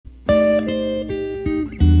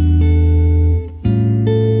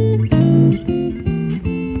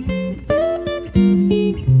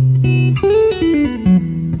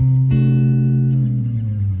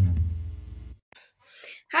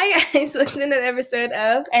another episode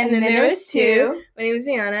of And then there was two. My name is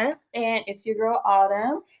Rihanna. And it's your girl,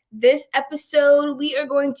 Autumn. This episode, we are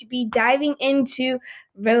going to be diving into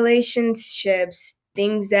relationships,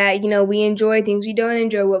 things that, we enjoy, things we don't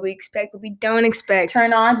enjoy, what we expect, what we don't expect.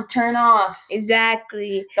 Turn on to turn offs.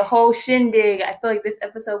 Exactly. The whole shindig. I feel like this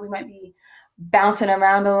episode we might be bouncing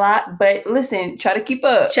around a lot, but listen, try to keep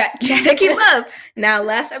up. Try to keep up. Now,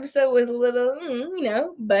 last episode was a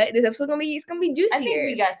little, but this episode it's gonna be juicier.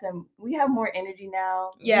 I think we have more energy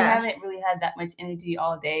now. Yeah. We haven't really had that much energy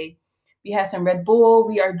all day. We had some Red Bull.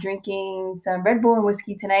 We are drinking some Red Bull and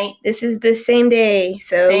whiskey tonight. This is the same day,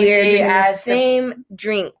 so we are drinking the same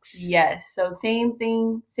drinks. Yes, so same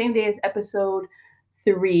thing, same day as episode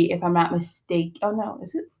 3, if I'm not mistaken. Oh no,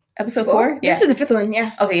 is it episode 4? Yeah. This is the 5th one,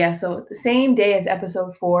 yeah. Okay, yeah, so the same day as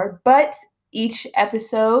episode 4, but each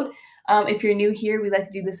episode, if you're new here, we like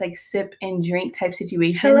to do this like sip and drink type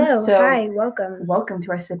situation. Hello, hi, welcome. Welcome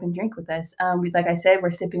to our sip and drink with us. Like I said,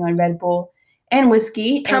 we're sipping on Red Bull and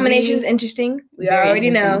whiskey. Combination's interesting. We already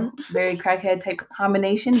know. Very crackhead type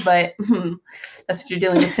combination, but that's what you're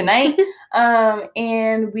dealing with tonight.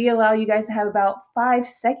 And we allow you guys to have about 5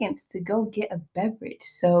 seconds to go get a beverage.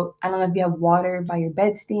 So I don't know if you have water by your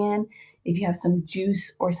bedstand, if you have some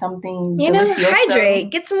juice or something. Hydrate.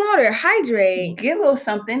 Get some water. Hydrate. Get a little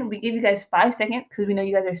something. We give you guys 5 seconds because we know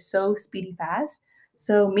you guys are so speedy fast.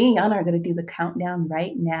 So me and Yana are going to do the countdown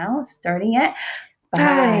right now, starting at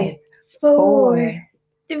 5, 4,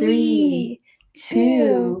 3,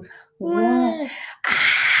 2, 1.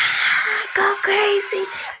 Go crazy.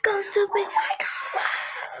 Go stupid. Oh my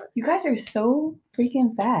God. You guys are so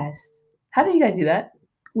freaking fast. How did you guys do that?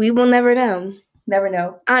 We will never know. Never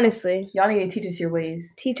know. Honestly. Y'all need to teach us your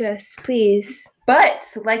ways. Teach us, please. But,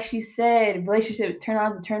 like she said, relationships,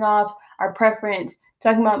 turn-ons and turn-offs, our preference,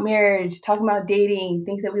 talking about marriage, talking about dating,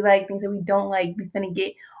 things that we like, things that we don't like. We're going to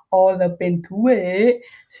get all up into it.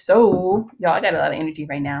 So, y'all, I got a lot of energy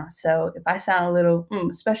right now. So, if I sound a little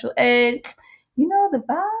special ed, you know the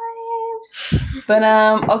vibes.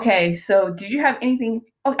 But, okay, so did you have anything?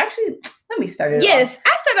 Oh, actually, let me start it off. Yes,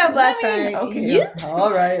 I started off last time. Okay,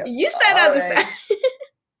 all right. You started out this time.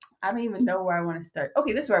 I don't even know where I want to start.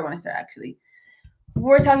 Okay, this is where I want to start, actually.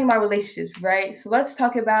 We're talking about relationships, right? So let's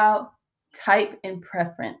talk about type and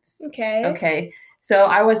preference. Okay. So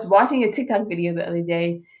I was watching a TikTok video the other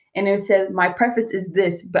day, and it says, my preference is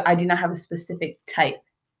this, but I do not have a specific type.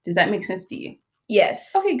 Does that make sense to you?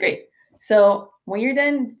 Yes. Okay, great. So when you're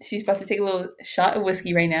done, she's about to take a little shot of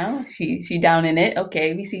whiskey right now. She down in it.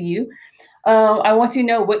 Okay, we see you. I want to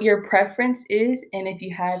know what your preference is, and if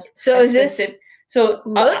you have. So is this so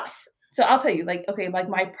looks? So I'll tell you, like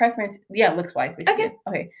my preference. Yeah, looks wise. Basically.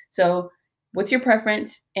 Okay. So what's your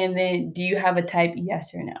preference, and then do you have a type?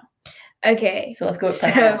 Yes or no? Okay. So let's go with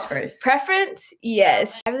preference first. Preference,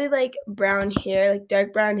 yes. I really like brown hair, like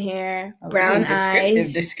dark brown hair, brown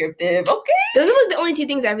eyes. Descriptive. Okay. Those are like the only 2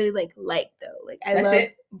 things I really like though. Like I love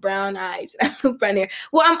brown eyes and I love brown hair.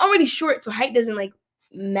 Well, I'm already short, so height doesn't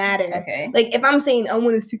matter. Okay. Like if I'm saying I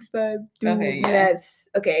want a 6'5", okay, yeah. That's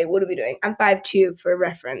okay. What are we doing? I'm 5'2" for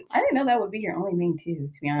reference. I didn't know that would be your only main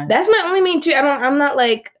 2, to be honest. That's my only main 2. I'm not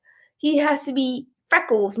like he has to be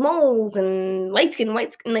freckles, moles, and light skin,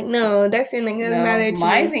 white skin. Like no, dark skin doesn't matter to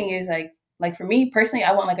my me. thing is like for me personally,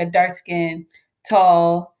 I want like a dark skin,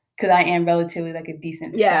 tall, because I am relatively like a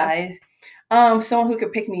decent size. Someone who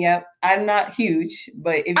could pick me up. I'm not huge,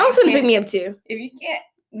 but if I also pick me up too. If you can't,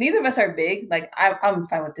 neither of us are big. Like I'm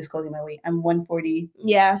fine with disclosing my weight. I'm 140.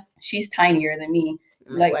 Yeah. She's tinier than me.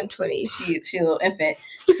 Like 120. She's a little infant.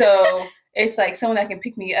 So it's like someone that can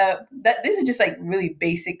pick me up. This is just like really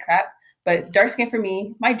basic crap. But dark skin for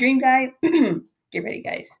me, my dream guy. Get ready,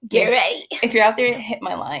 guys. Get ready. If you're out there, hit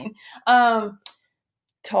my line.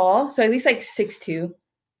 Tall, so at least like 6'2".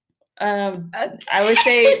 I would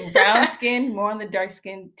say brown skin, more on the dark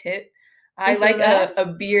skin tip. I like a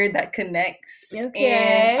beard that connects. Okay.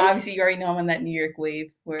 And obviously, you already know I'm on that New York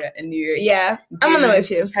wave. We're in New York. Yeah, I'm on the wave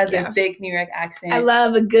too. Has a thick New York accent. I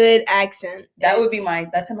love a good accent. That would be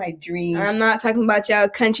that's my dream. I'm not talking about y'all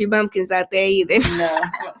country bumpkins out there either. No.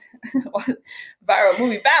 Viral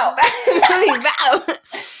movie bow. Movie bow.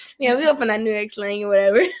 Yeah, we up on that New York slang or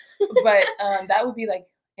whatever. But that would be like,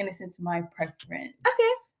 in a sense, my preference.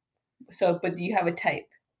 Okay. So, but do you have a type?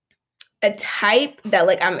 A type that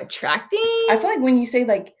like I'm attracting? I feel like when you say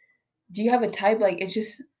like, do you have a type? Like it's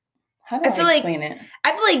just, how do I explain it?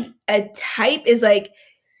 I feel like a type is like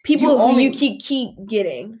people who you keep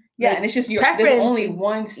getting. Yeah, like, and it's just there's only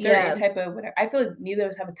one certain type of whatever. I feel like neither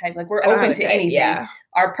of us have a type. Like we're open to anything. Yeah.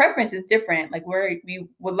 Our preference is different. Like we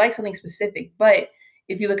would like something specific, but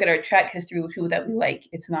if you look at our track history with people that we like,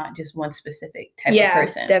 it's not just one specific type of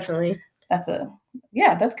person. Yeah, definitely.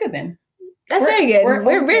 That's good then. That's very good.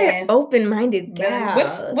 We're very open. open-minded Really?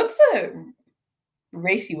 gals. What's the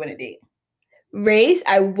race you wouldn't date? Race?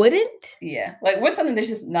 I wouldn't. Yeah. Like, what's something that's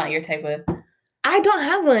just not your type of? I don't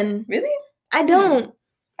have one. Really? I don't.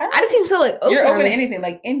 I just seem so like open. You're open to anything,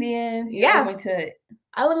 like Indians. You're open to.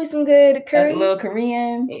 I love me some good curry. A little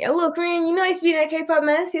Korean. A little Korean. You know, I used to be in that K-pop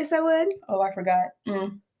mess. Yes, I would. Oh, I forgot.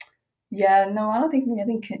 Yeah, no, I don't think. I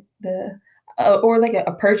think the or like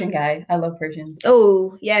a Persian guy. I love Persians.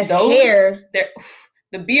 Oh yes, those, hair.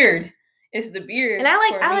 The beard. It's the beard. And I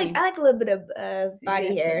like a little bit of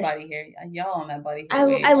body hair. The body hair. Y'all on that body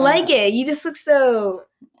hair. I like it. You just look so.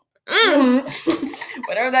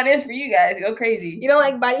 Whatever that is for you guys, go crazy. You don't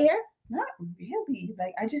like body hair? Not really.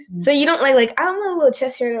 Like, I just. So you don't like I don't want a little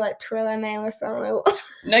chest hair to like twirl at night or something.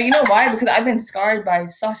 No, you know why? Because I've been scarred by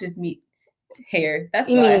sausage meat hair.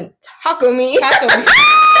 That's you why. Mean taco meat. Taco meat.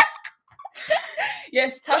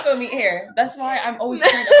 Yes, taco meat hair. That's why I'm always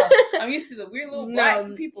turned off. I'm used to the weird little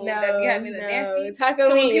black people that be having the nasty.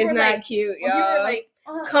 Taco meat is not cute, y'all. You were like,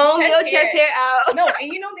 comb your chest hair out. No,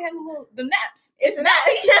 and you know they have the naps. It's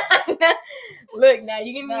not. Look, now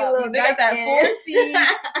you give me a little. They got that 4C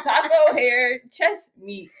taco hair chest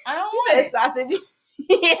meat. I don't want it. Sausage.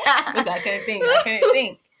 Yeah. Listen, I couldn't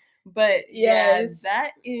think. But yes,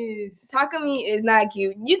 that is. Taco meat is not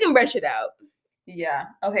cute. You can brush it out. Yeah.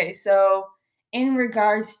 Okay. So, in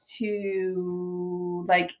regards to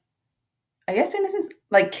like, I guess in a sense,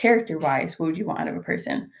 like character-wise, what would you want out of a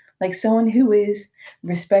person? Like someone who is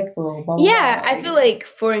respectful. Blah, blah, yeah, blah. I feel like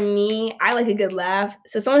for me, I like a good laugh.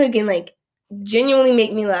 So someone who can like genuinely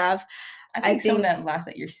make me laugh. I think someone that laughs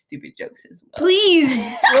at your stupid jokes as well. Please,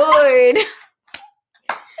 Lord.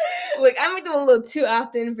 Look, I make them a little too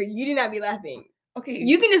often for you to not be laughing. Okay.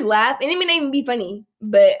 You can just laugh, and it may not even be funny,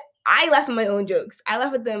 but I laugh at my own jokes. I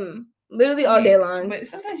laugh at them literally all day long. But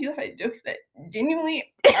sometimes you laugh at jokes that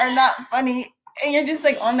genuinely are not funny. And you're just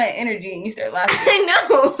like on that energy and you start laughing. I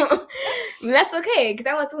know. That's okay, because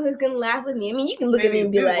I want someone who's going to laugh with me. I mean, you can look at me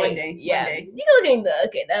and be like, one day. You can look at me and be like,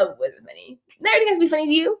 okay, that wasn't funny. Not everything has to be funny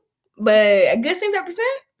to you, but a good 75%?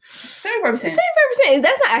 75%. 75%,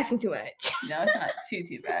 that's not asking too much. No, it's not too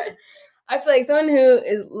bad. I feel like someone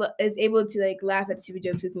who is able to like laugh at stupid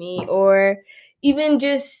jokes with me, or even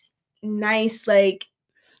just nice, like,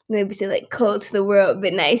 maybe say like cold to the world,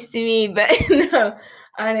 but nice to me, but no.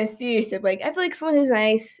 On a serious tip, like I feel like someone who's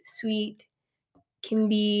nice, sweet, can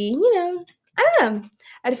be, I don't know.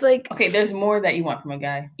 I feel like there's more that you want from a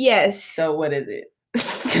guy. Yes. So what is it?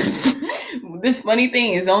 This funny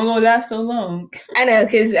thing is only gonna last so long. I know,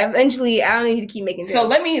 because eventually I don't need to keep making jokes. So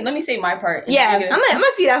let me say my part. Yeah, I'm gonna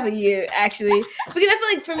feed off of you actually, because I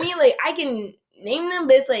feel like for me, like I can name them,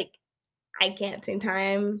 but it's like I can't at the same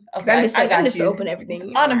time. Okay, I'm just open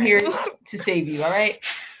everything. I'm here to save you. All right.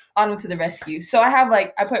 On to the rescue. So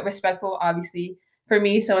I put respectful, obviously. For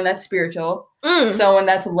me, someone that's spiritual, someone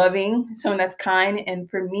that's loving, someone that's kind, and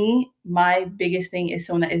for me, my biggest thing is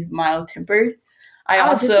someone that is mild-tempered.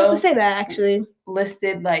 I was just about to say that actually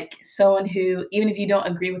listed like someone who, even if you don't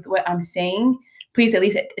agree with what I'm saying, please at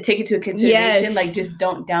least take it to a consideration. Yes. Like, just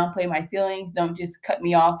don't downplay my feelings. Don't just cut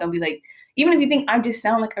me off. Don't be like, even if you think I just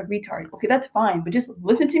sound like a retard, okay, that's fine. But just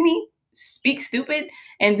listen to me, speak stupid,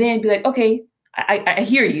 and then be like, okay, I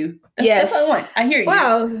hear you. That's what I want. I hear you.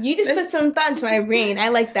 Wow, you just put some thought into my brain. I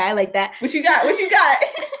like that. What you got?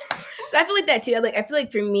 So I feel like that too. I feel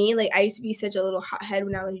like for me, like I used to be such a little hothead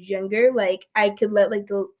when I was younger. Like I could let like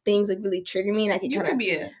the things like really trigger me, and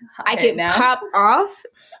I could pop off.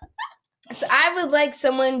 So I would like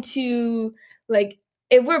someone to like,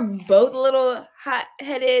 if we're both a little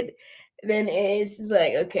hot-headed, then it's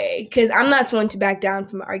like, okay, because I'm not someone to back down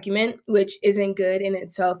from an argument, which isn't good in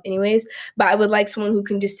itself anyways, but I would like someone who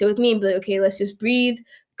can just sit with me and be like, okay, let's just breathe,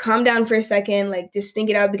 calm down for a second, like just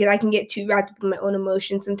think it out, because I can get too wrapped up in my own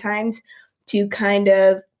emotions sometimes to kind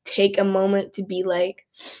of take a moment to be like,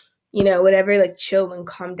 whatever, like chill and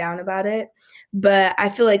calm down about it. But I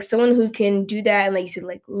feel like someone who can do that and like you said,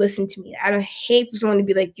 like listen to me. I don't hate for someone to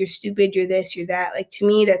be like, you're stupid, you're this, you're that. Like to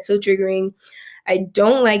me, that's so triggering. I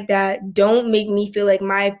don't like that. Don't make me feel like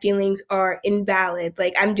my feelings are invalid.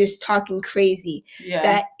 Like I'm just talking crazy. Yeah.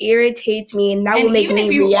 That irritates me, and that will make me react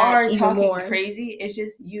even more. Even if you are talking crazy, it's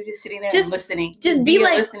just you just sitting there and listening. Just be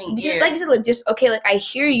like, just like you said, like just okay, like I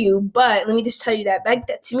hear you, but let me just tell you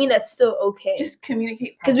that to me that's still okay. Just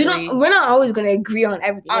communicate because we're not always going to agree on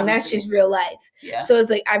everything, and that's just real life. Yeah. So it's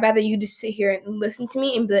like I'd rather you just sit here and listen to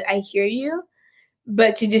me and be like, I hear you.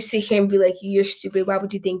 But to just sit here and be like, you're stupid, why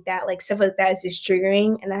would you think that? Like, stuff like that is just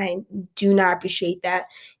triggering, and I do not appreciate that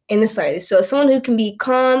in the slightest. So someone who can be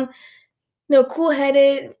calm,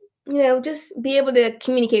 cool-headed, just be able to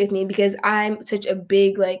communicate with me, because I'm such a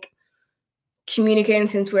big, like, communicator in a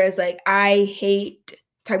sense, whereas, like, I hate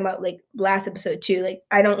talking about, like, last episode too. Like,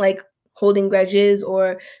 I don't like holding grudges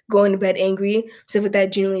or going to bed angry. Stuff like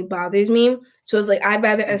that genuinely bothers me. So it's like, I'd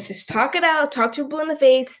rather us just talk it out, talk to people in the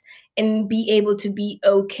face, and be able to be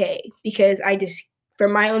okay. Because I just, for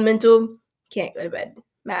my own mental, can't go to bed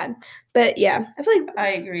mad. But yeah, I feel like I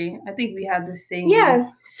agree. I think we have the same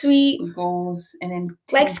sweet goals and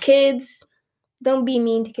intentions. Likes kids. Don't be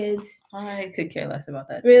mean to kids. I could care less about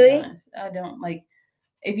that. Really? To be honest. I don't like.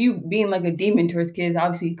 If you being like a demon towards kids,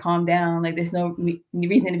 obviously calm down. Like, there's no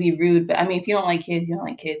reason to be rude. But I mean, if you don't like kids, you don't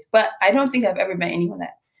like kids. But I don't think I've ever met anyone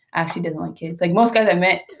that actually doesn't like kids. Like, most guys I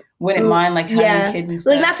met wouldn't mind like having kids and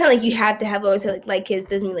stuff. Like, not saying like you have to have always like kids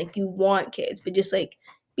doesn't mean like you want kids, but just like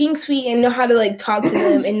being sweet and know how to like talk to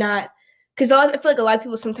them and not, because I feel like a lot of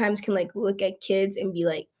people sometimes can like look at kids and be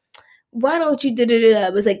like, why don't you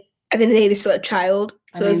da-da-da-da? But it's like, at the end of the day, they're still a child.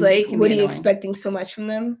 So it's like, what are you expecting so much from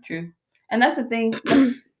them? True. And that's the thing.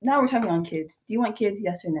 Now we're talking on kids. Do you want kids,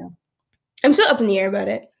 yes or no? I'm still up in the air about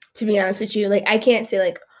it, to be honest with you. Like, I can't say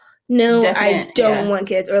like, no, I don't want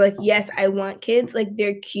kids, or like, yes, I want kids. Like,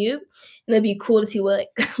 they're cute and it'd be cool to see what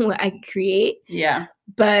I can create. Yeah.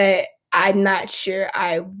 But I'm not sure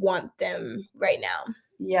I want them right now.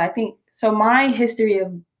 Yeah, I think so. My history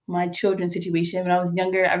of my children's situation, when I was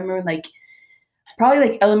younger, I remember like probably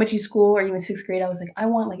like elementary school or even 6th grade, I was like, I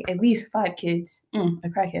want like at least 5 kids. A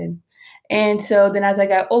crackhead. And so then as I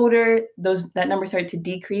got older, that number started to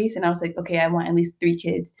decrease, and I was like, okay, I want at least 3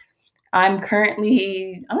 kids. I'm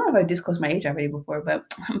currently, I don't know if I disclosed my age already before, but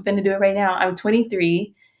I'm finna do it right now. I'm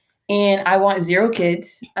 23 and I want 0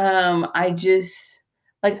 kids. I just,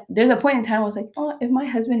 like, there's a point in time I was like, oh, if my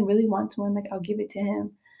husband really wants one, like, I'll give it to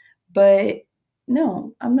him. But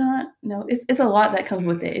no, I'm not. No, it's a lot that comes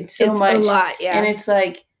with it. It's so much. It's a lot, yeah. And it's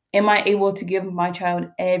like, am I able to give my child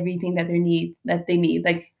everything that they need?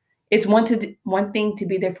 Like, it's one thing to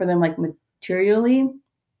be there for them, like, materially,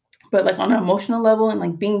 but like on an emotional level and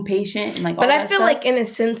like being patient and like all that stuff. But I feel like in a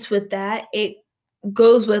sense with that, it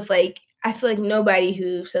goes with like, I feel like nobody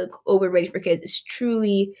who's like over ready for kids is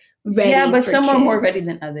truly ready. Yeah, but some are more ready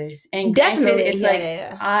than others. And definitely, it's like,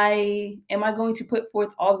 am I going to put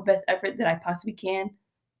forth all the best effort that I possibly can?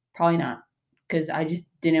 Probably not, because I just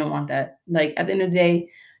didn't want that. Like, at the end of the day,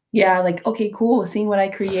 yeah, like, okay, cool, seeing what I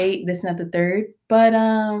create, this and that, the third. But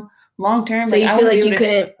long term, so like, you feel like you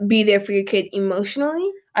couldn't be there for your kid emotionally?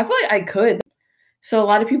 I feel like I could. So a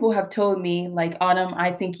lot of people have told me, like, Autumn,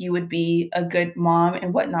 I think you would be a good mom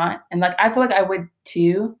and whatnot. And like, I feel like I would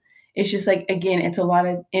too. It's just like, again, it's a lot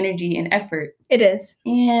of energy and effort. It is.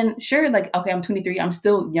 And sure, like, okay, I'm 23. I'm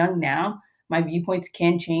still young now. My viewpoints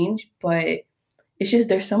can change, but it's just,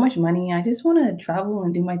 there's so much money. I just want to travel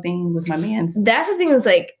and do my thing with my mans. That's the thing is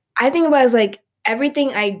like, I think about it as like,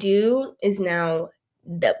 everything I do is now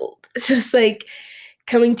doubled. So it's like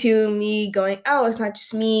coming to me going, oh, it's not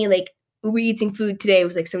just me. Like, Uber eating food today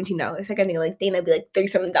was like $17. Like, I think like Dana be like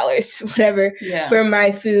 $37, whatever, for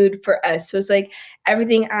my food for us. So it's like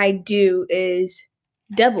everything I do is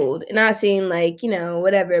doubled. Not saying like,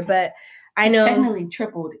 whatever, but I know it's technically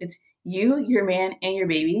tripled. It's you, your man, and your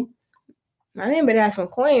baby. My man better have some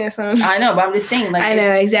coin or something. I know, but I'm just saying, like, I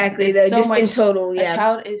know exactly though. So just much, in total, yeah. A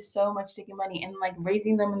child is so much taking money, and like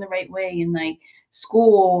raising them in the right way, and like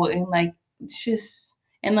school, and like it's just,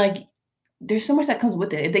 and like there's so much that comes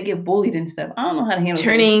with it. If they get bullied and stuff, I don't know how to handle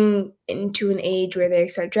turning into an age where they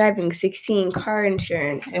start driving 16, car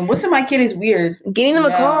insurance, and what's in my kid is weird. Getting them a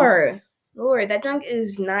car, Lord, that junk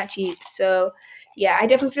is not cheap. So yeah, I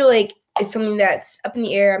definitely feel like it's something that's up in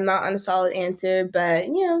the air. I'm not on a solid answer, but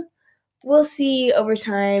we'll see over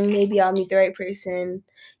time. Maybe I'll meet the right person.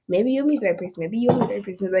 Maybe you'll meet the right person. Maybe you'll meet the right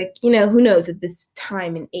person. Like, who knows at this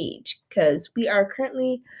time and age, because we are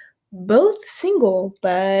currently both single.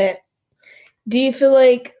 But do you feel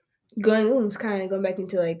like it's kind of going back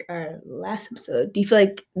into like our last episode, do you feel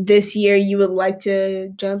like this year you would like to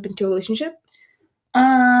jump into a relationship?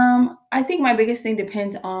 I think my biggest thing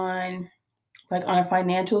depends on like on a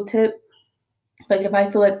financial tip. Like, if I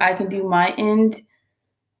feel like I can do my end,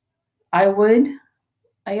 I would,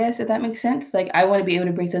 I guess, if that makes sense. Like, I want to be able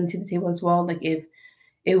to bring something to the table as well. Like, if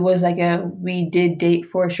it was like we did date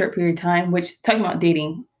for a short period of time, which, talking about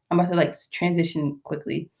dating, I'm about to like transition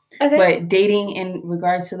quickly. Okay. But dating in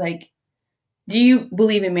regards to like, do you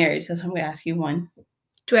believe in marriage? That's what I'm going to ask you one.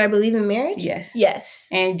 Do I believe in marriage? Yes. Yes.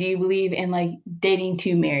 And do you believe in like dating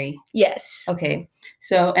to marry? Yes. Okay.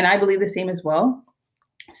 So, and I believe the same as well.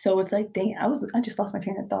 So it's like, dang, I just lost my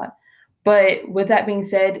train of thought. But with that being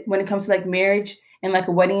said, when it comes to like marriage and like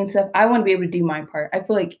a wedding and stuff, I want to be able to do my part. I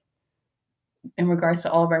feel like in regards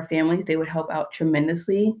to all of our families, they would help out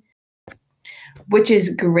tremendously, which is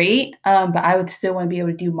great. But I would still want to be able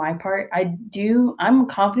to do my part. I'm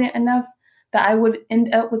confident enough that I would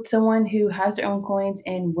end up with someone who has their own coins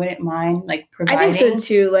and wouldn't mind like providing. I think so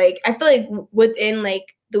too. Like I feel like within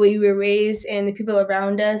like the way we were raised and the people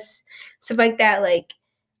around us, stuff like that, like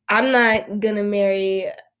I'm not gonna marry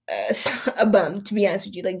a bum, to be honest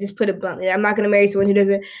with you. Like just put it bluntly, I'm not gonna marry someone who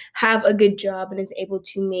doesn't have a good job and is able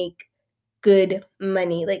to make good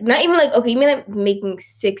money. Like not even like, okay, you may not making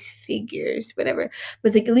 6 figures, whatever, but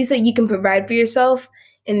it's like at least like you can provide for yourself,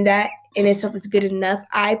 and that in itself is good enough.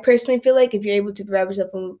 I personally feel like if you're able to provide for yourself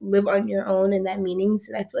and live on your own and that meanings,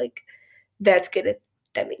 I feel like that's good, if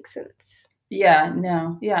that makes sense. Yeah,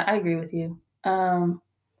 no. Yeah, I agree with you.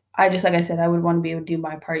 I just, like I said, I would want to be able to do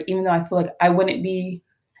my part, even though I feel like I wouldn't be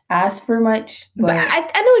asked for much. But I know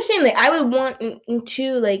what you're saying. Like I would want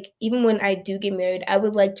to, like, even when I do get married, I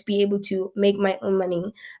would like to be able to make my own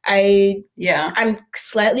money. I'm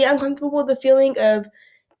slightly uncomfortable with the feeling of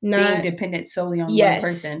not being dependent solely on one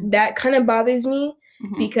person. That kind of bothers me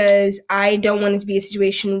because I don't want it to be a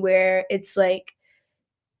situation where it's like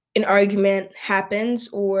an argument happens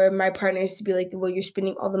or my partner is to be like, well, you're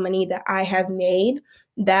spending all the money that I have made.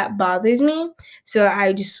 That bothers me. So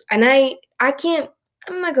I can't,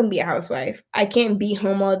 I'm not going to be a housewife. I can't be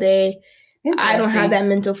home all day. I don't have that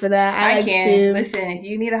mental for that. I can. Listen, if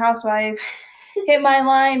you need a housewife, hit my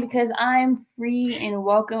line because I'm free and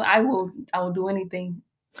welcome. I will do anything.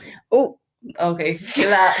 Oh, okay.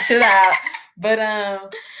 Chill out. But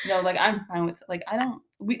no, like I'm fine with, like,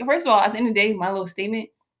 first of all, at the end of the day, my little statement,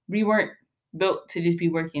 we weren't built to just be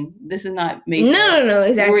working. This is not made. No,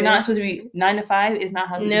 exactly. We're not supposed to be 9 to 5. Is not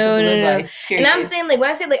how we're supposed to live life. And I'm saying, like, when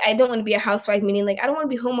I say like I don't want to be a housewife, meaning like I don't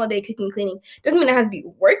want to be home all day cooking, cleaning. Doesn't mean I have to be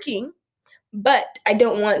working, but I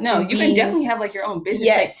don't want to. No, you can definitely have like your own business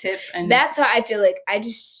type tip, and that's how I feel like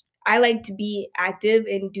I like to be active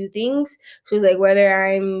and do things. So it's like whether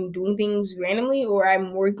I'm doing things randomly or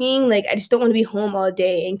I'm working, like I just don't want to be home all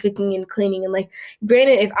day and cooking and cleaning. And like,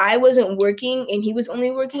 granted, if I wasn't working and he was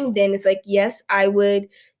only working, then it's like, yes, I would,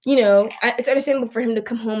 it's understandable for him to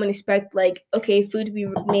come home and expect like, okay, food to be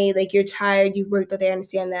made, like you're tired, you've worked all day, I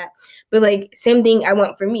understand that. But like, same thing I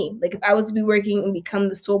want for me. Like if I was to be working and become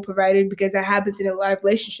the sole provider, because that happens in a lot of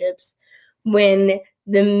relationships when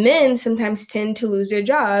the men sometimes tend to lose their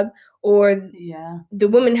job, or the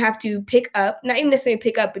women have to pick up, not even necessarily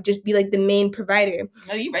pick up, but just be like the main provider.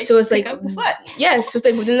 No, you're right. So it's pick like up the slack. Yes, so it's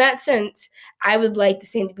like within that sense, I would like the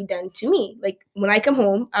same to be done to me. Like when I come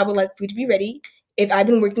home, I would like food to be ready. If I've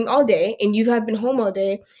been working all day and you have been home all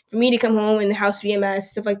day, for me to come home and the house be a mess,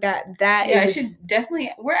 stuff like that.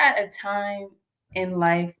 We're at a time in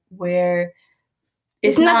life where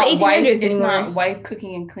it's not the 1800s anymore. It's not wife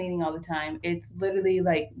cooking and cleaning all the time. It's literally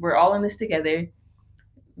like we're all in this together.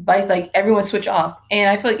 But like everyone switch off. And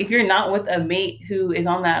I feel like if you're not with a mate who is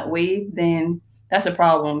on that wave, then that's a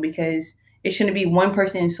problem, because it shouldn't be one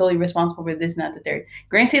person solely responsible for this, not the third.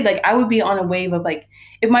 Granted, like I would be on a wave of like,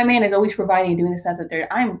 if my man is always providing and doing this, not the third,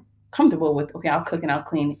 I'm comfortable with, okay, I'll cook and I'll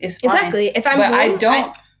clean. It's fine. Exactly. If I'm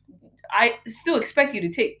home, I still expect you to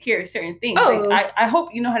take care of certain things. Oh. Like, I hope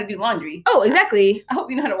you know how to do laundry. Oh, exactly. I hope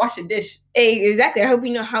you know how to wash a dish. Exactly. I hope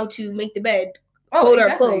you know how to make the bed, fold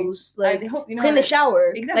our clothes, like I hope you know clean the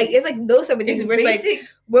shower. Exactly. Like it's like those type of things where it's like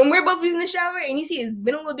when we're both using the shower and you see it's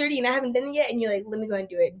been a little dirty and I haven't done it yet, and you're like, let me go and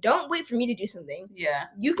do it. Don't wait for me to do something. Yeah.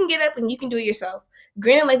 You can get up and you can do it yourself.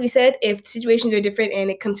 Granted, like we said, if situations are different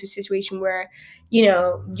and it comes to a situation where,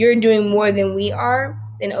 you're doing more than we are,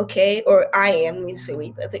 then okay, or I am, let me say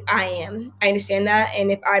we, but it's like I am. I understand that.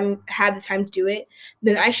 And if I have the time to do it,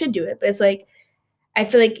 then I should do it. But it's like, I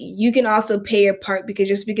feel like you can also pay your part, because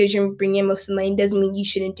just because you're bringing in most of the money doesn't mean you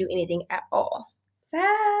shouldn't do anything at all.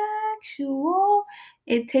 Factual.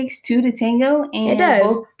 It takes 2 to tango, and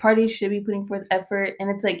both parties should be putting forth effort. And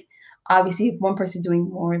it's like, obviously, if one person's doing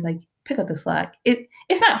more, like pick up the slack.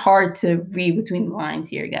 It's not hard to read between the lines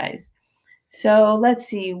here, guys. So let's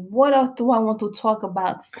see, what else do I want to talk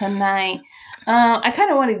about tonight? I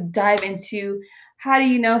kind of want to dive into, how do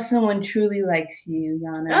you know someone truly likes you,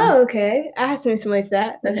 Yana? Oh, okay. I have something similar to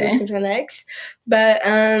that. That's what comes next. But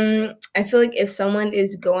I feel like if someone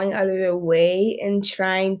is going out of their way and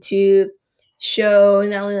trying to show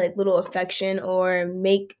not only like little affection or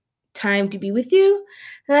make time to be with you,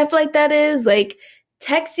 and I feel like that is like,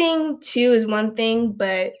 texting too is one thing,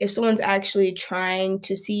 but if someone's actually trying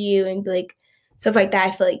to see you and like stuff like that,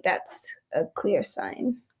 I feel like that's a clear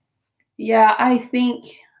sign. Yeah, I think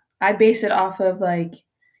I base it off of like,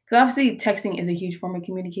 because obviously texting is a huge form of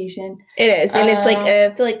communication. It is, and it's like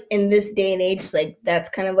I feel like in this day and age, like that's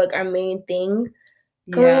kind of like our main thing.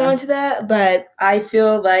 going on to that. But I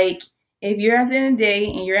feel like if you're at the end of the day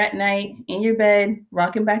and you're at night in your bed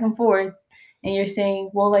rocking back and forth and you're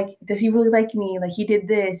saying, well, like, does he really like me? Like, he did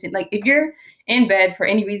this. And like, if you're in bed for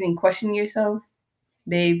any reason questioning yourself,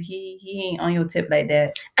 babe, he ain't on your tip like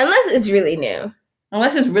that. Unless it's really new.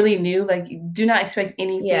 Unless it's really new, like, do not expect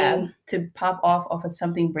anything to pop off of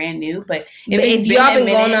something brand new. But if y'all been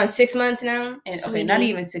going on 6 months now, and okay, not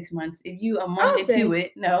even 6 months. If you a month into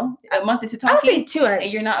it, a month into talking, I would say 2 months,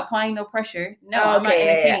 and you're not applying no pressure. No, I'm not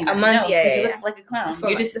entertaining that. A month, because you look like a clown.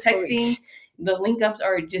 You're just texting. The link ups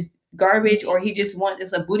are just garbage, or he just wants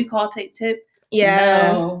just a booty call type tip.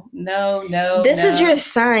 Yeah. No. This is your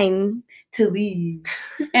sign to leave.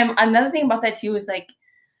 And another thing about that too is like,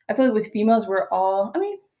 I feel like with females, we're all, I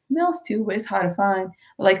mean, males too, but it's hard to find.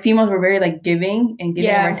 But like females, we're very like giving of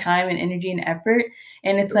our time and energy and effort.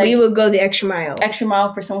 And it's like, we will go the extra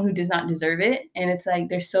mile for someone who does not deserve it. And it's like,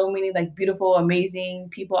 there's so many like beautiful, amazing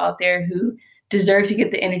people out there who deserve to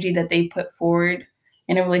get the energy that they put forward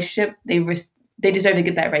in a relationship. They deserve to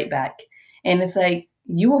get that right back. And it's like,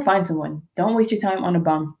 you will find someone. Don't waste your time on a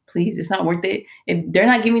bum, please. It's not worth it. If they're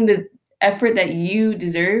not giving the effort that you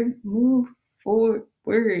deserve, move forward.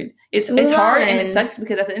 It's hard and it sucks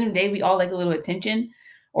because at the end of the day, we all like a little attention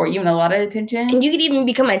or even a lot of attention. And you could even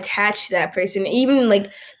become attached to that person, even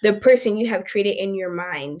like the person you have created in your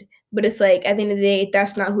mind. But it's like, at the end of the day, if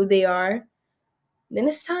that's not who they are, then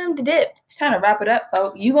it's time to dip. It's time to wrap it up,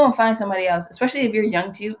 folks. You're going to find somebody else, especially if you're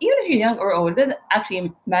young too. Even if you're young or old, it doesn't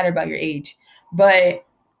actually matter about your age. But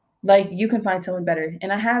like, you can find someone better.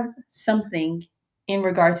 And I have something in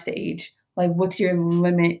regards to age. Like, what's your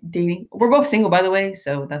limit dating? We're both single, by the way,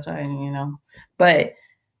 so that's why, But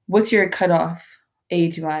what's your cutoff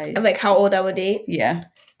age-wise? Like, how old I would date? Yeah.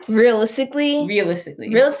 Realistically,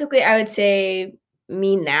 I would say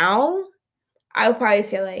me now, I would probably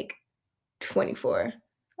say like 24.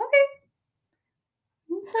 Okay.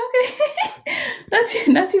 That's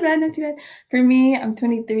not too bad. For me, I'm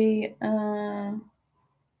 23.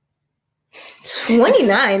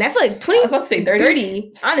 29. I feel like 20. I was about to say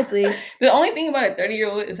 30. Honestly. The only thing about a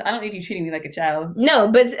 30-year-old is I don't need you treating me like a child. No,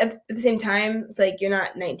 but at the same time, it's like you're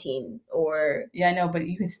not 19 or. Yeah, I know, but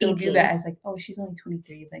you can still 18. Do that as like, oh, she's only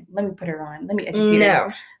 23. Like, let me put her on. Let me educate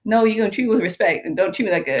her. No, you're going to treat me with respect and don't treat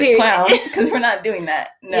me like a clown because we're not doing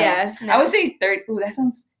that. No. Yeah. No. I would say 30. Ooh, that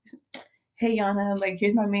sounds. Hey, Yana, like,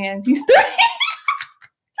 here's my man. He's 30.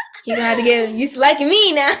 He's gonna have to get used to liking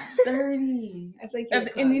me now. 30. I think.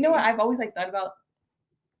 And you know what? I've always like thought about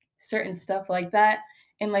certain stuff like that,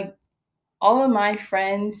 and like all of my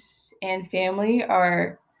friends and family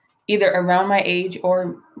are either around my age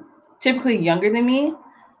or typically younger than me.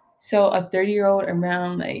 So a 30-year-old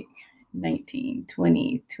around like 19,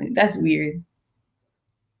 20. That's weird.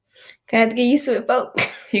 Gonna have to get used to it, folks.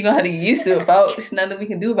 You're gonna have to get used to it, folks. There's nothing we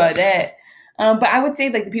can do about that. But I would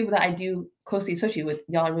say like the people that I do closely associate with,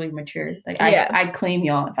 y'all are really mature. Like I claim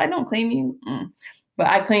y'all. If I don't claim you, but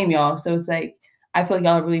I claim y'all. So it's like I feel like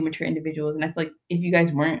y'all are really mature individuals, and I feel like if you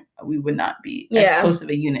guys weren't, we would not be as close of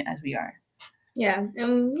a unit as we are. Yeah, he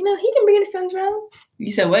can bring his friends around.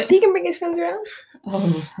 You said what? He can bring his friends around.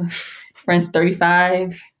 Oh, friends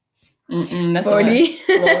 35. That's 40.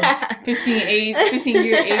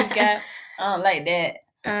 15-year age gap. I don't like that.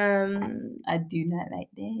 I do not like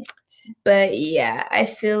that. But yeah, I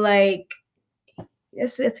feel like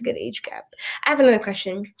that's a good age gap. I have another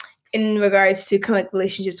question in regards to kind of like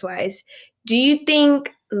relationships wise. Do you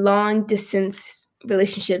think long distance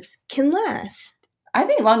relationships can last? I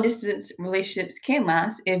think long distance relationships can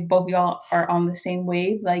last if both of y'all are on the same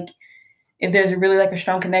wave. Like if there's really like a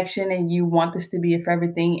strong connection and you want this to be a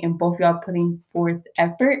forever thing and both y'all putting forth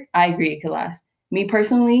effort, I agree it could last. Me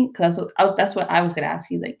personally, because that's what I was going to ask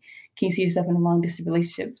you. Like, can you see yourself in a long distance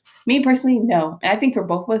relationship? Me personally, no. And I think for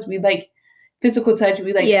both of us, we like physical touch.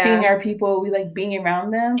 We like seeing our people. We like being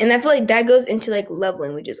around them. And I feel like that goes into like love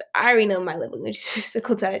languages. I already know my love language is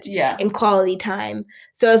physical touch and quality time.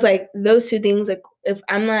 So it's like those two things. Like if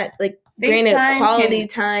I'm not like granted quality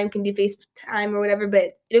time can do FaceTime or whatever,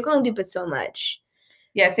 but it'll only do but so much.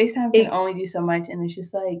 Yeah, FaceTime can only do so much, and it's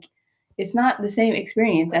just like it's not the same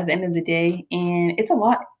experience at the end of the day, and it's a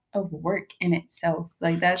lot of work in itself.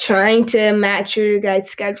 Like that's trying to match your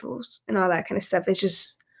guys' schedules and all that kind of stuff.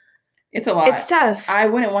 It's a lot. It's tough. I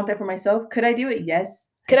wouldn't want that for myself. Could I do it? Yes.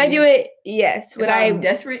 Could I do it? Yes. Would I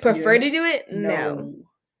prefer to do it? No.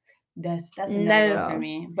 That's a no for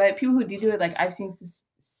me. But people who do it, like I've seen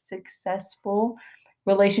successful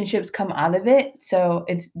relationships come out of it, so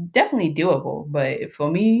it's definitely doable. But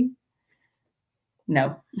for me,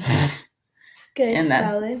 no. Good, and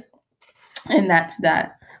solid. And that's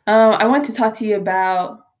that. I want to talk to you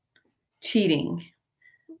about cheating.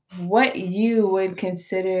 what you would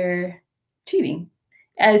consider cheating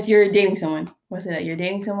as you're dating someone. What's it that you're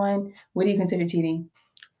dating someone? What do you consider cheating?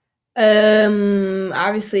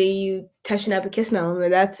 Obviously you touching up a kissing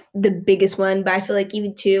element. That's the biggest one. But I feel like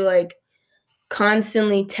even too, like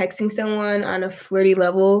constantly texting someone on a flirty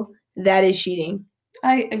level, that is cheating.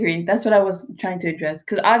 I agree. That's what I was trying to address.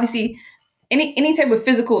 Because obviously, any type of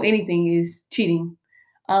physical anything is cheating.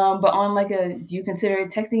 But on like do you consider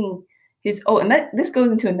texting his? Oh, and this goes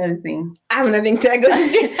into another thing. I don't think that goes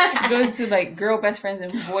into goes to like girl best friends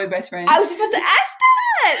and boy best friends. I was about to ask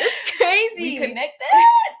that. That's crazy. We connect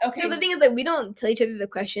that. Okay. So the thing is, like, we don't tell each other the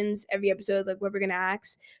questions every episode, like what we're gonna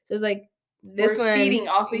ask. So it's like this we're one feeding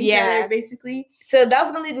off each other, basically. So that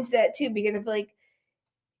was gonna lead into that too, because I feel like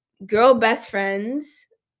girl best friends,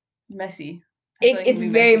 messy. It's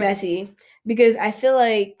very messy because I feel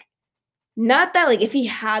like not that like if he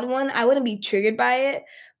had one, I wouldn't be triggered by it.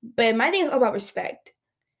 But my thing is all about respect.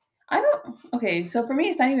 Okay, so for me,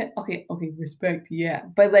 it's not even okay, respect, yeah.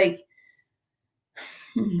 But like,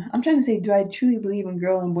 I'm trying to say, do I truly believe in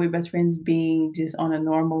girl and boy best friends being just on a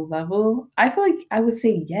normal level? I feel like I would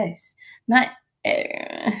say yes. Not,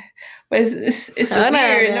 but it's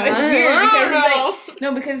weird. No, it's weird because it's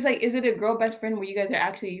like, because it's like, is it a girl best friend where you guys are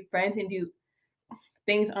actually friends and do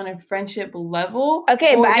things on a friendship level?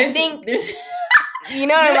 Okay, but I think there's, you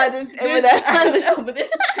know what about this? I don't know, but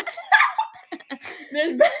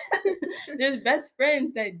there's best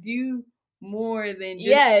friends that do more than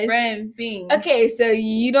just friend things. Okay, so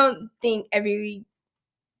you don't think every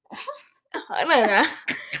I don't know.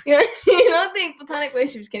 You don't think platonic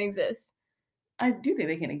relationships can exist? I do think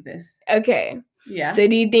they can exist. Okay. Yeah. So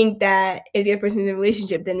do you think that if the other person's in a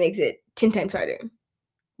relationship, then makes it 10 times harder?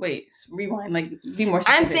 Wait, rewind. Like, be more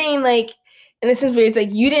specific. I'm saying, like, in the sense where it's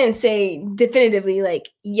like you didn't say definitively, like,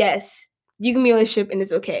 yes, you can be in a relationship and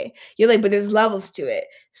it's okay. You're like, but there's levels to it.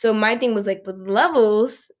 So my thing was like, with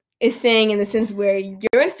levels is saying in the sense where you're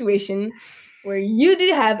in a situation where you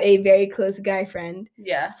do have a very close guy friend.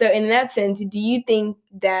 Yeah. So in that sense, do you think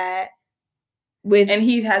that and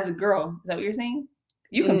he has a girl? Is that what you're saying?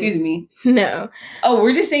 You confusing me. No. Oh,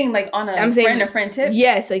 we're just saying like on a friend tip?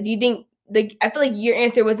 Yes. Like, do you think, like, I feel like your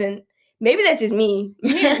answer wasn't, maybe that's just me.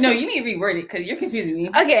 You need to reword it because you're confusing me.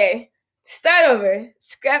 Okay. Start over.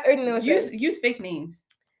 Scrap everything. Use fake names.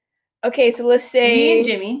 Okay, so let's say me and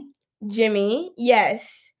Jimmy. Jimmy,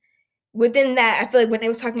 yes. Within that, I feel like when they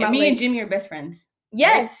were talking about me and Jimmy are best friends.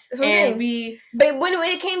 Yes, right? That's what I'm saying. But when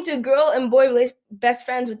it came to girl and boy best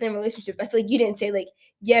friends within relationships, I feel like you didn't say like,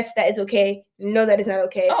 yes, that is okay. No, that is not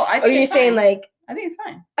okay. Oh, I think you're saying like, I think it's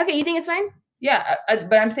fine. Okay, you think it's fine? Yeah,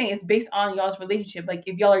 but I'm saying it's based on y'all's relationship. Like,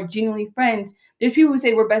 if y'all are genuinely friends, there's people who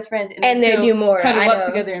say we're best friends and they do more, cuddle up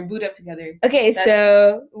together and boot up together. Okay,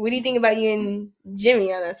 so what do you think about you and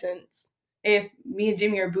Jimmy on that sense? If me and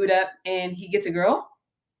Jimmy are boot up and he gets a girl?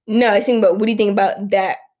 No, I think. But what do you think about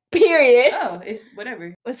that? Period. Oh, it's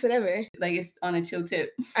whatever. What's whatever? Like, it's on a chill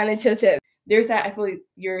tip. On a chill tip. There's that. I feel like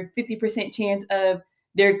your 50% chance of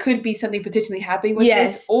there could be something potentially happening with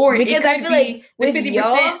this, or because it could be like the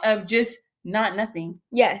 50% of just not nothing.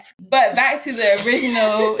 Yes. But back to the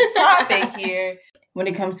original topic here. When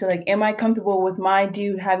it comes to like, am I comfortable with my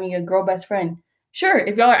dude having a girl best friend? Sure,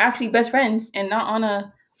 if y'all are actually best friends and not on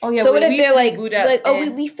a So what if they're like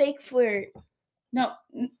we fake flirt? No,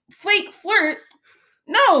 fake flirt.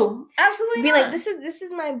 No, absolutely not. Be like, this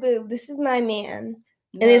is my boo. This is my man.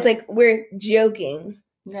 No. And it's like we're joking.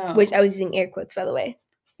 No. Which I was using air quotes, by the way.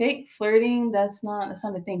 Fake flirting, that's not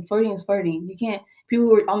the thing. Flirting is flirting. You can't. People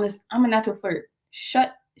who are on this, I'm a natural flirt.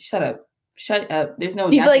 Shut up. There's no.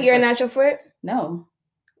 Do you feel like you're a natural flirt? No.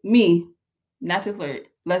 Me. Natural flirt.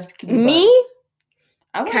 Let's keep it me?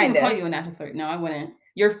 I wouldn't even call you a natural flirt. No, I wouldn't.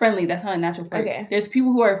 You're friendly. That's not a natural flirt. Okay. There's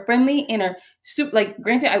people who are friendly and are super, like,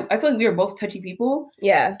 granted, I feel like we are both touchy people.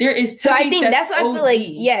 Yeah. There is touchy. So I think that's what I feel like.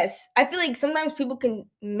 Yes. I feel like sometimes people can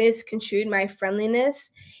misconstrue my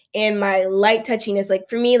friendliness and my light touchiness. Like,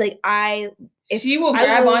 for me, like, she will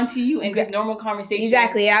grab onto you in just normal conversation.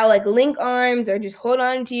 Exactly. I'll like link arms or just hold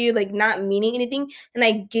on to you, like not meaning anything. And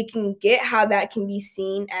I can get how that can be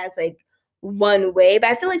seen as like one way. But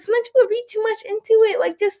I feel like sometimes people read too much into it.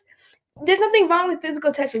 Like, just there's nothing wrong with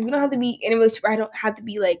physical touching. We don't have to be in a relationship. I don't have to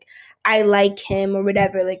be like, I like him or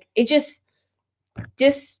whatever. Like, it's just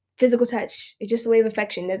physical touch. It's just a way of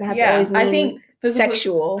affection. It doesn't have to always mean I think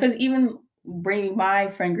sexual. Because even bringing my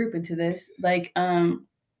friend group into this, like,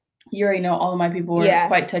 you already know all of my people are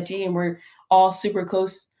quite touchy and we're all super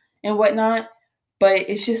close and whatnot. But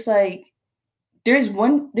it's just like, there's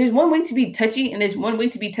one way to be touchy and there's one way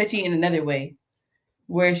to be touchy in another way.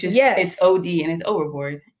 Where it's just it's OD and it's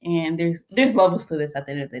overboard, and there's levels to this at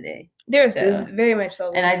the end of the day. There's very much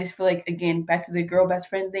levels. And I just feel like, again, back to the girl best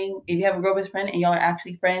friend thing. If you have a girl best friend and y'all are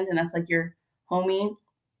actually friends and that's like your homie.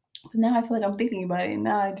 But now I feel like I'm thinking about it, and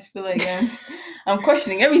now I just feel like I'm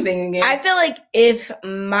questioning everything again. I feel like if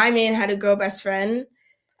my man had a girl best friend,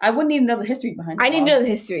 I wouldn't need to know the history behind it. I need to know the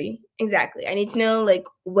history. Exactly. I need to know, like,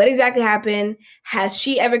 what exactly happened. Has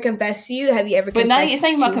she ever confessed to you? Have you ever confessed? But now it's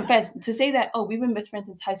not about confess. To say that, oh, we've been best friends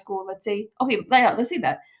since high school. Let's say, okay, let's say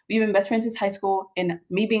that. We've been best friends since high school, and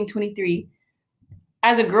me being 23.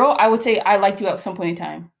 As a girl, I would say I liked you at some point in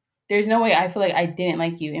time. There's no way I feel like I didn't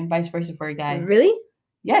like you, and vice versa for a guy. Really?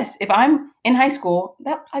 Yes. If I'm in high school,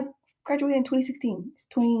 that I graduated in 2016. It's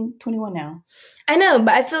 2021 now. I know,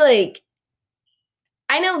 but I feel like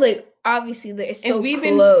like obviously that it's so if we've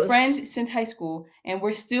close. Been friends since high school and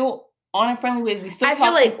we're still on a friendly way, we still I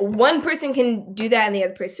feel like one person can do that and the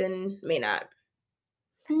other person may not.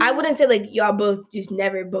 I wouldn't say like y'all both just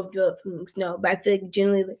never both develop feelings. No, but I feel like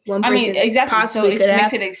generally like one person exactly. possibly so it could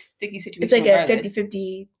makes have. It a sticky situation. It's like regardless. A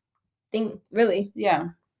 50-50 thing, really. Yeah.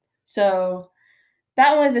 So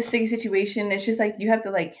that one's a sticky situation. It's just like you have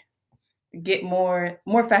to like get more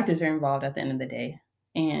factors are involved at the end of the day.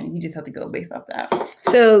 And you just have to go based off that.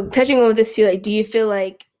 So touching on this too, like do you feel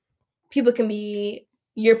like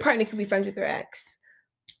your partner can be friends with their ex?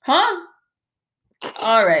 Huh?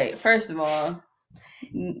 All right. First of all,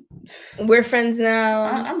 we're friends now.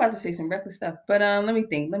 I'm about to say some reckless stuff, but let me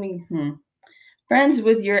think. Friends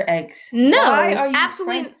with your ex? No, why are you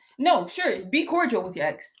absolutely friends? No, sure. Be cordial with your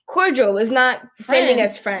ex. Cordial is not the same thing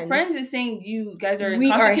as friends. Friends is saying you guys are in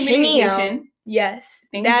constant communication. Yes,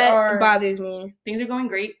 that bothers me. Things are going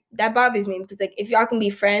great. That bothers me because like if y'all can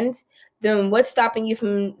be friends, then what's stopping you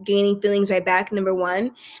from gaining feelings right back? Number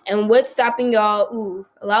one, and what's stopping y'all? Ooh,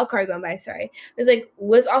 a loud car going by. Sorry. It's like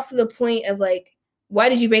what's also the point of like why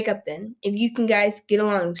did you break up then? If you can guys get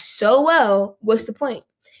along so well, what's the point?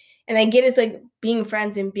 And I get it's like being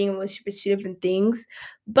friends and being in a relationship is two different things,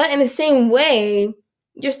 but in the same way,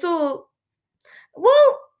 you're still.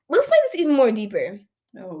 Well, let's make this even more deeper.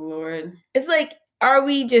 Oh Lord! It's like, are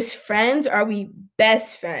we just friends? Or are we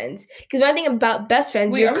best friends? Because when I think about best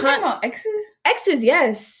friends, are we talking about exes? Exes,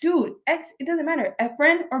 yes. Dude, ex. It doesn't matter. A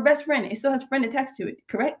friend or best friend, it still has friend attached to it.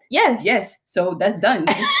 Correct? Yes. Yes. So that's done.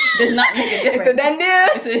 It does not make a difference. It's a done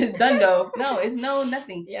deal. It's done though. No, it's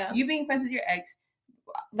nothing. Yeah. You being friends with your ex.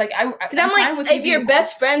 Like because I'm like if you're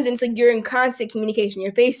best friends and it's like you're in constant communication,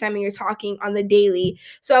 you're FaceTiming, you're talking on the daily.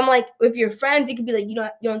 So I'm like, if you're friends, it could be like you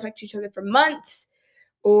don't talk to each other for months,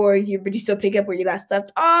 but you still pick up where you last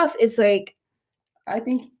left off. It's like I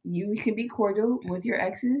think you can be cordial with your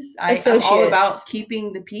exes. I'm all about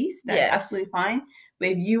keeping the peace. That's absolutely fine. But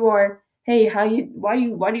if you are, hey, why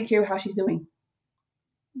do you care how she's doing?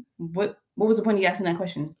 What was the point of you asking that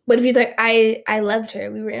question? But if he's like, I loved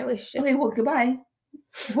her, we were in a relationship. Okay, well, goodbye.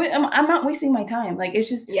 I'm not wasting my time. Like it's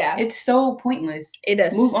just it's so pointless. It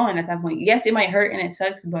does. Move on at that point. Yes, it might hurt and it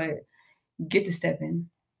sucks, but get the step in.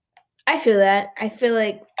 I feel that. I feel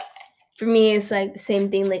like for me it's like the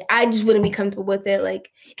same thing. Like I just wouldn't be comfortable with it. Like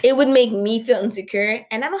it would make me feel insecure,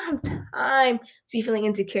 and I don't have time to be feeling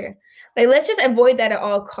insecure. Like let's just avoid that at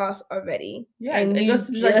all costs already. Yeah, and you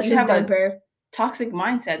have a toxic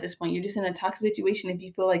mindset at this point. You're just in a toxic situation if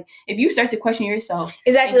you feel like if you start to question yourself.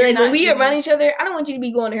 Exactly. Like when we are around each other, I don't want you to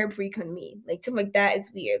be going to her before you come to me. Like something like that is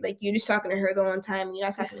weird. Like you're just talking to her the one time and you're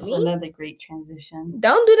not talking to me. Another great transition.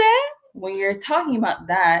 Don't do that. When you're talking about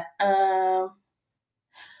that,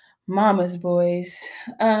 mama's boys,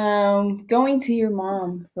 going to your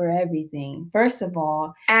mom for everything. First of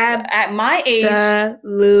all, at my age,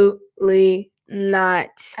 absolutely not.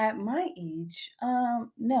 At my age,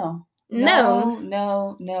 no.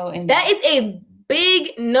 And that is a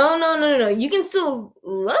big no. You can still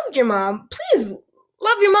love your mom. Please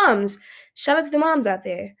love your moms. Shout out to the moms out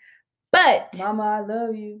there. But mama, I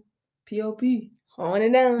love you. P.O.P. Hold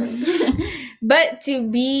it down. But to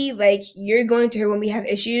be like you're going to her when we have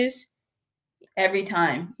issues every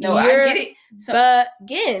time. No, I get it. But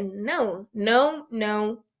again, no.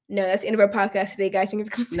 That's the end of our podcast today, guys.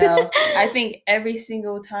 No, I think every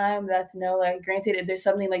single time that's no. Like, granted, if there's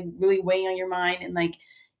something like really weighing on your mind and like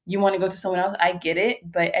you want to go to someone else, I get it.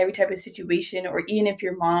 But every type of situation, or even if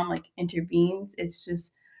your mom like intervenes, it's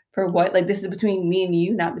just for what? Like this is between me and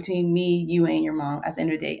you, not between me, you, and your mom. At the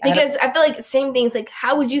end of the day, because I feel like the same things. Like,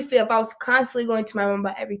 how would you feel if I was constantly going to my mom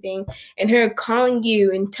about everything and her calling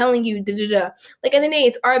you and telling you da da da? Like, at the end of the day,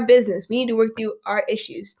 it's our business. We need to work through our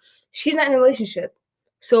issues. She's not in a relationship.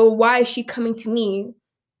 So why is she coming to me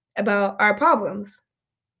about our problems?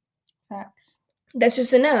 Facts. That's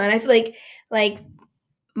just a no. And I feel like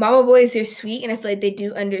mama boys are sweet, and I feel like they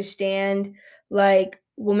do understand like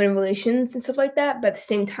women relations and stuff like that. But at the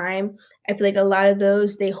same time, I feel like a lot of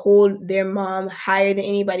those, they hold their mom higher than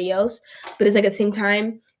anybody else. But it's like at the same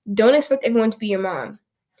time, don't expect everyone to be your mom.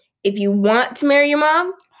 If you want to marry your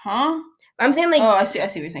mom, I'm saying like, I see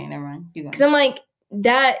what you're saying. Never mind. Because I'm like,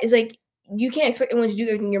 that is like, you can't expect everyone to do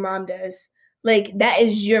everything your mom does. Like, that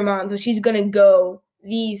is your mom, so she's gonna go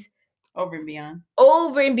these over and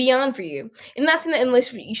beyond for you. And not saying that in a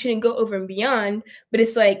relationship you shouldn't go over and beyond, but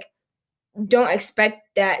it's like, don't expect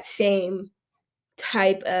that same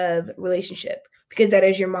type of relationship because that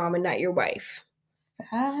is your mom and not your wife.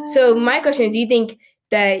 So my question is, do you think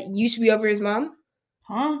that you should be over his mom?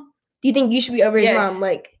 Do you think you should be over his mom?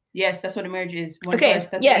 Like, yes, that's what a marriage is. One flesh,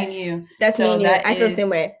 that's me and you. That's so me and you. I feel the same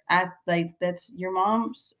way. That's your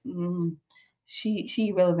mom's. She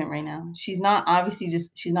irrelevant right now. She's not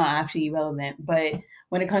actually irrelevant. But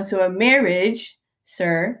when it comes to a marriage,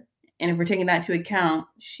 sir, and if we're taking that to account,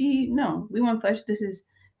 we one flesh. This is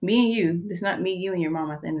me and you. This is not me, you, and your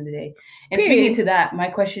mom at the end of the day. And speaking to that, my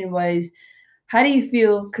question was, how do you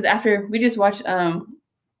feel? Because after we just watched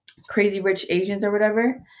Crazy Rich Asians or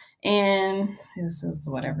whatever. And this is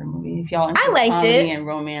whatever movie. If y'all into comedy and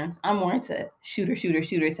romance, I'm more into shooter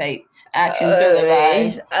type action thriller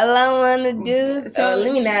vibes. All I wanna do. So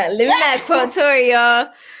let me not quote Tori, y'all.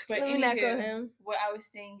 But let me not quote him. What I was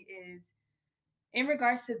saying is, in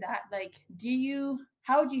regards to that, like,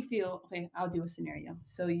 how would you feel? Okay, I'll do a scenario.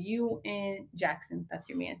 So you and Jackson, that's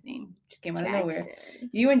your man's name, just came out of nowhere.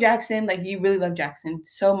 You and Jackson, like, you really love Jackson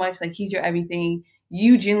so much, like, he's your everything.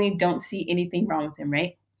 You genuinely don't see anything wrong with him,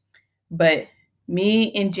 right? But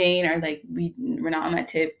me and Jane are like, we're not on that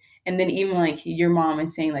tip. And then even like your mom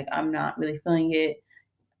is saying like, I'm not really feeling it.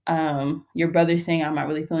 Your brother's saying I'm not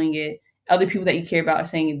really feeling it. Other people that you care about are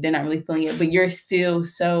saying they're not really feeling it, but you're still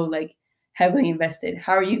so like heavily invested.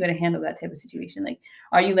 How are you going to handle that type of situation? Like,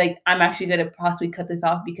 are you like, I'm actually going to possibly cut this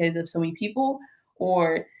off because of so many people,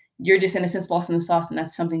 or you're just in a sense lost in the sauce and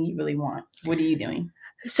that's something you really want? What are you doing?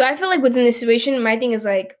 So I feel like within this situation, my thing is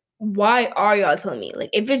like, why are y'all telling me?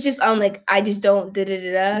 Like, if it's just like, I just don't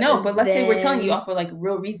No, but let's say we're telling you off for like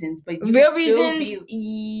real reasons, but you real reasons,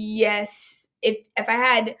 yes. If I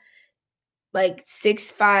had like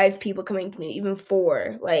 5 people coming to me, even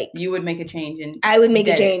 4, like, you would make a change, and I would make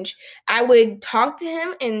a change. I would talk to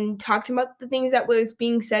him and talk to him about the things that was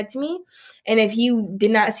being said to me, and if he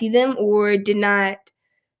did not see them or did not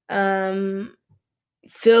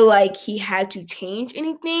feel like he had to change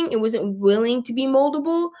anything and wasn't willing to be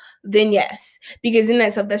moldable, then yes. Because in that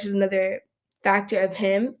itself, that's just another factor of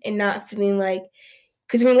him and not feeling like,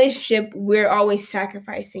 because in a relationship, we're always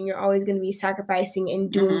sacrificing. You're always going to be sacrificing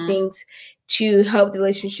and doing things to help the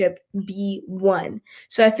relationship be one.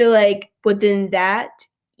 So I feel like within that,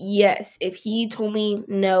 yes, if he told me,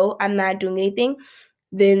 no, I'm not doing anything,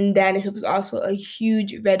 then that itself is also a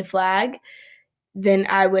huge red flag. Then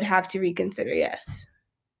I would have to reconsider, yes.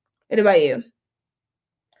 What about you?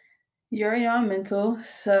 You already know I'm mental.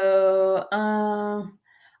 So,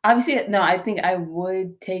 obviously, no, I think I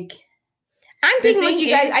would take. I'm thinking with you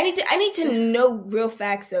guys. I need to know real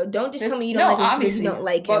facts, though. Don't just tell me you don't like him because you don't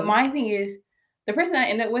like him. But my thing is, the person I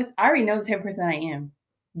end up with, I already know the type of person I am.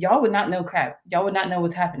 Y'all would not know crap. Y'all would not know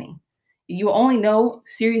what's happening. You only know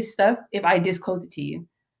serious stuff if I disclose it to you.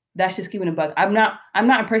 That's just keeping a buck. I'm not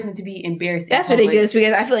a person to be embarrassed. That's ridiculous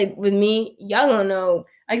because I feel like with me, y'all don't know.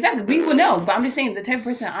 Exactly. We will know. But I'm just saying the type of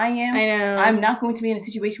person I am, I know. I'm not going to be in a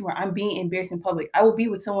situation where I'm being embarrassed in public. I will be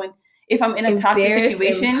with someone if I'm in a toxic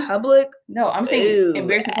situation. In public? No, I'm saying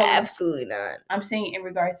embarrassed in public. Absolutely not. I'm saying in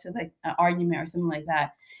regards to like an argument or something like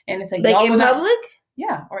that. And it's like y'all in public?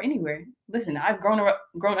 Yeah, or anywhere. Listen, I've grown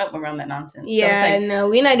up around that nonsense. Yeah, so it's like, no,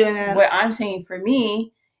 we're not doing that. What I'm saying for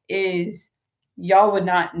me is y'all would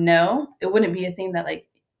not know. It wouldn't be a thing that like,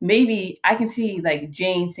 maybe I can see like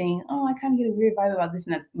Jane saying, oh, I kind of get a weird vibe about this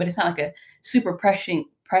and that, but it's not like a super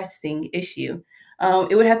pressing issue.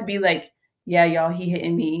 It would have to be like, yeah, y'all, he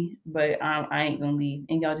hitting me, but I ain't gonna leave.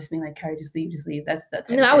 And y'all just being like, Carrie, just leave. That's that.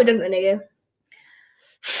 No, I would do that, nigga.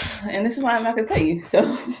 And this is why I'm not gonna tell you. So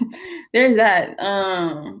there's that.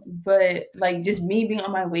 But like just me being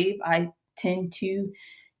on my wave, I tend to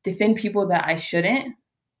defend people that I shouldn't.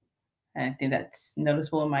 And I think that's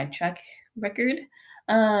noticeable in my track record.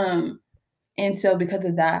 And so because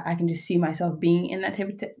of that, I can just see myself being in that type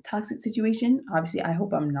of toxic situation. Obviously, I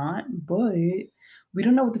hope I'm not, but we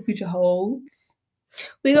don't know what the future holds.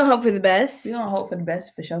 We're going to hope for the best. We're going to hope for the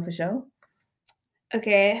best, for sure, for sure.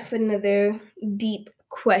 Okay, for another deep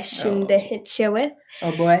question to hit you with.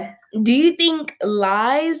 Oh, boy. Do you think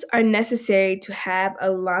lies are necessary to have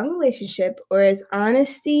a long relationship, or is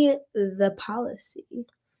honesty the policy?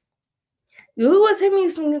 Who was hitting me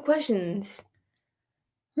with some good questions?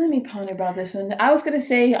 Let me ponder about this one. I was gonna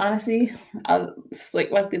say, honestly, I'll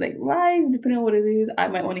might be like lies, depending on what it is. I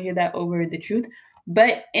might want to hear that over the truth.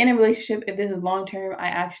 But in a relationship, if this is long term, I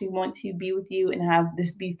actually want to be with you and have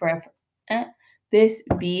this be forever. This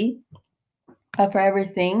be a forever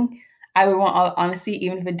thing. I would want all honesty,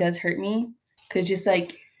 even if it does hurt me. Cause just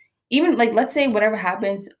like, even like, let's say whatever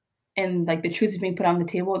happens, and like the truth is being put on the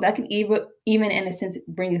table, that can even in a sense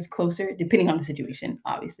bring us closer, depending on the situation,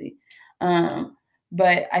 obviously.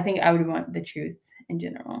 But I think I would want the truth in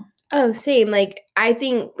general. Oh, same. Like, I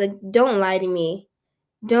think, like, don't lie to me.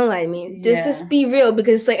 Don't lie to me. Yeah. Just be real,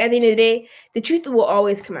 because, like, at the end of the day, the truth will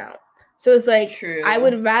always come out. So it's like, true. I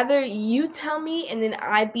would rather you tell me and then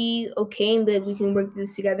I be okay and that we can work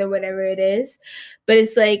this together, whatever it is. But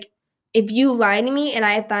it's like, if you lie to me and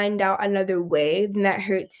I find out another way, then that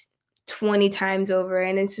hurts 20 times over,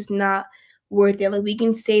 and it's just not worth it. Like, we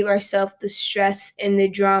can save ourselves the stress and the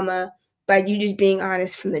drama by you just being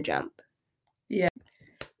honest from the jump. Yeah.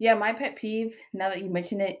 Yeah, my pet peeve, now that you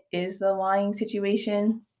mention it, is the lying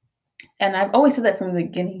situation. And I've always said that from the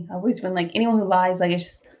beginning. I've always been like, anyone who lies, like, it's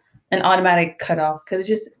just an automatic cutoff. Because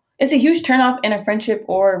it's a huge turnoff in a friendship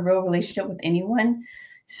or a real relationship with anyone.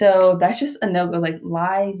 So that's just a no-go. Like,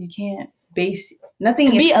 lies, you can't base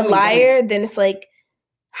nothing. To be a liar, then it's like,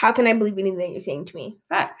 how can I believe anything that you're saying to me?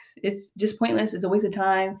 Facts. It's just pointless. It's a waste of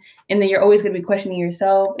time. And then you're always going to be questioning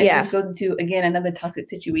yourself. And it just goes into, again, another toxic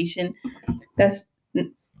situation. That's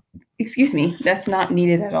not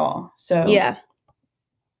needed at all. So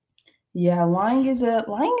yeah, lying is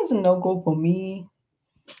a no-go for me.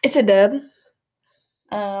 It's a dub.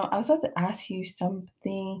 I was about to ask you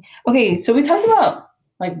something. Okay, so we talked about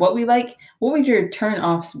like what we like. What would your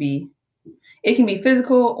turn-offs be? It can be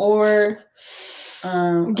physical or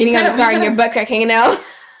getting out of the car and your butt crack hanging out.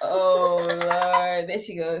 Oh Lord, there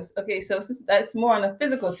she goes. Okay, so since that's more on a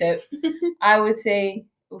physical tip, I would say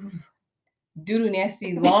doo-doo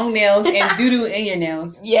nasty, long nails, and doo-doo in your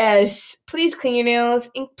nails. Yes, please clean your nails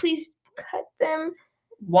and please cut them.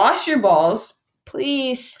 Wash your balls.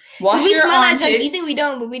 Please. Wash your armpits. You think we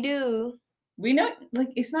don't, but we do. We know, like,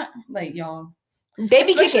 it's not like y'all. They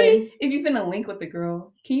be kicking. If you finna link with the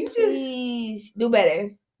girl, can you just please do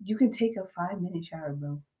better? You can take a 5-minute shower,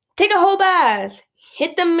 bro. Take a whole bath.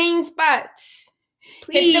 Hit the main spots.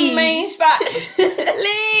 Please. Hit the main spots.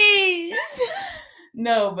 Please.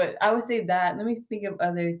 No, but I would say that. Let me think of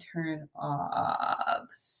other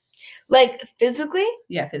turn-offs. Like physically?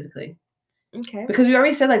 Yeah, physically. Okay. Because we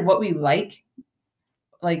already said like what we like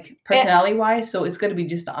personality-wise, so it's going to be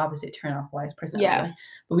just the opposite turn-off-wise, personality-wise. Yeah.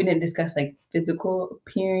 But we didn't discuss like physical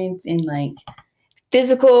appearance and like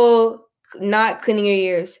physical, not cleaning your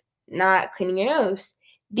ears, not cleaning your nose.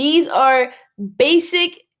 These are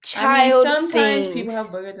basic child sometimes things. People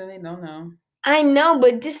have boogers and they don't know. I know,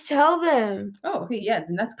 but just tell them. Oh, okay, yeah,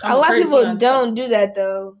 then that's common. A lot of people don't do that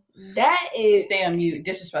though. That is stay on mute,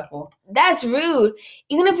 disrespectful. That's rude.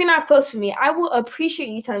 Even if you're not close to me, I will appreciate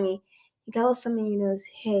you telling me you got something in your nose.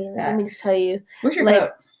 Hey, let me just tell you. What's your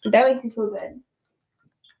cup? That makes me feel good.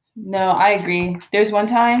 No, I agree. There's one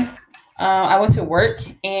time I went to work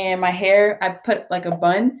and my hair, I put like a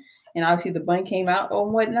bun, and obviously the bun came out or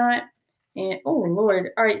whatnot. And oh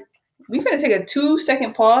Lord, all right, we're gonna take a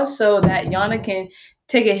 2-second pause so that Yana can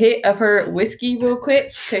take a hit of her whiskey real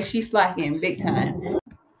quick because she's slacking big time.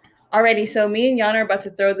 Alrighty, so me and Yana are about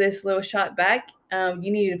to throw this little shot back.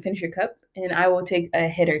 You need to finish your cup, and I will take a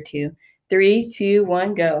hit or two. 3, 2,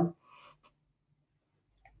 1, go.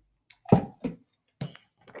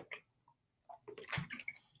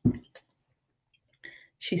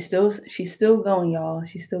 She's still going, y'all.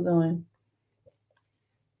 She's still going.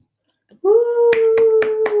 Woo!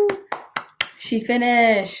 She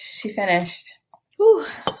finished. Whew.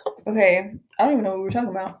 Okay, I don't even know what we were talking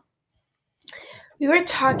about. We were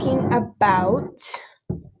talking about.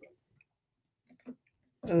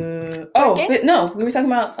 But no, we were talking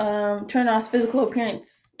about turn-offs, physical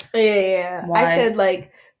appearance. Yeah. Wise. I said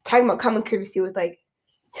like talking about common courtesy with like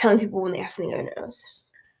telling people when they have something on their nose.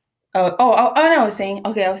 No, I was saying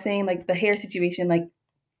like the hair situation. Like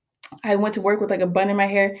I went to work with like a bun in my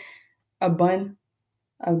hair, a bun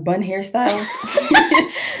hairstyle.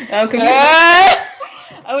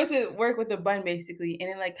 I went to work with a bun basically, and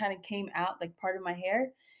it like kind of came out like part of my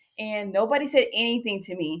hair, and nobody said anything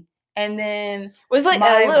to me. And then was like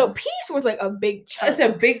a little piece, or was like a big chunk? It's a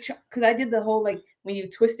big chunk because I did the whole like when you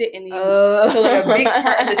twist it and so like a big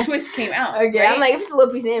part of the twist came out. Okay, right? I'm like, if it's a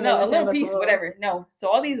little piece, no, a little piece, whatever. No, so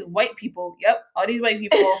all these white people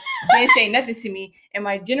didn't say nothing to me, and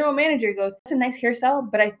my general manager goes, "That's a nice hairstyle,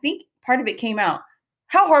 but I think part of it came out."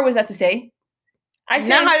 How hard was that to say?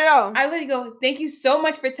 Not hard at all. I literally go, thank you so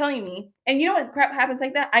much for telling me. And you know what crap happens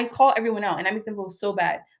like that? I call everyone out and I make them feel so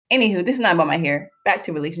bad. Anywho, this is not about my hair. Back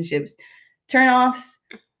to relationships. Turn-offs.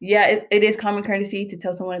 Yeah, it is common courtesy to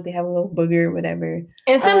tell someone if they have a little booger or whatever.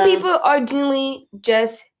 And some people are genuinely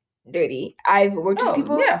just dirty. I've worked with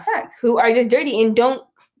people who are just dirty and don't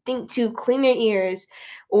think to clean their ears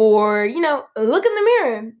or, look in the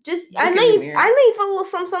mirror. I know you feel a little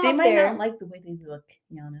something up there. They might not like the way they look,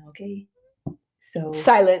 Yana, okay? So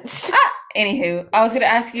silence. Anywho, I was gonna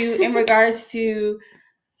ask you in regards to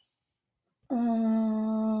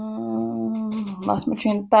lost my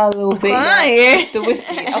train of thought a little bit. It's the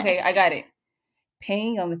whiskey. Okay, I got it.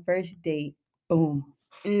 Paying on the first date. Boom.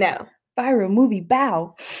 No. Viral movie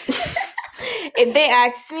bow. If they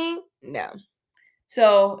ask me, no.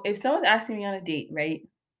 So if someone's asking me on a date, right?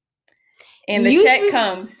 And the check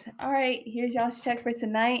comes, all right, here's y'all's check for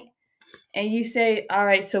tonight. And you say, all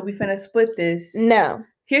right, so we finna split this. No.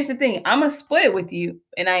 Here's the thing. I'm going to split it with you,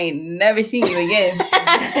 and I ain't never seen you again.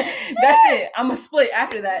 That's it. I'm going to split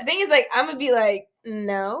after that. The thing is, like, I'm going to be like,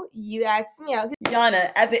 no, you asked me out.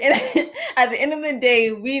 Yana, at the end of the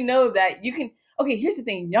day, we know that you can. Okay, here's the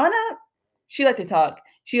thing. Yana, she like to talk.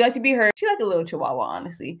 She like to be heard. She like a little chihuahua,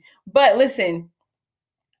 honestly. But listen,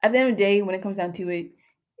 at the end of the day, when it comes down to it,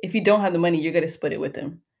 if you don't have the money, you're going to split it with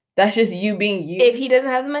him. That's just you being you. If he doesn't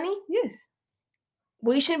have the money? Yes.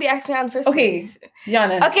 Well, you shouldn't be asking me out in the first place.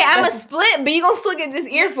 Yana. Okay, I'm a split, but you're going to still get this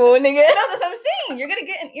earful, nigga. No, that's what I'm saying. You're going to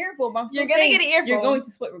get an earful, but I'm still saying you're going to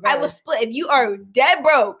split regardless. I will split. If you are dead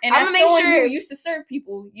broke, and I'm going to make sure who used to serve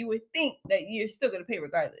people, you would think that you're still going to pay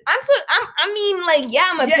regardless. I'm going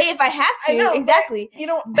to pay if I have to. I know, exactly.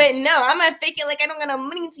 But no, I'm not faking like I don't got no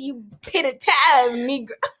money, so you pay the tab, nigga.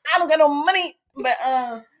 I don't got no money, but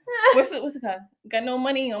what's it called? Got no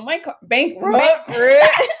money on my car. Bankrupt.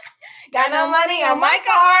 Got no money on my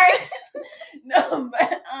card. No,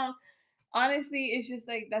 but honestly, it's just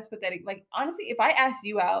like that's pathetic. Like honestly, if I asked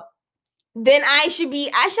you out, then I should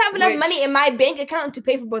have enough money in my bank account to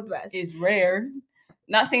pay for both of us. It's rare.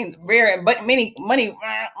 Not saying rare, but money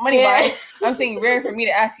wise. I'm saying rare for me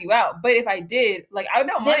to ask you out. But if I did, like I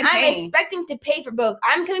don't mind paying. I'm expecting to pay for both.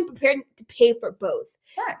 I'm coming prepared to pay for both.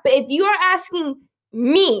 Fact. But if you are asking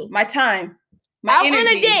me, my time, my energy, on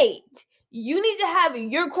a date, you need to have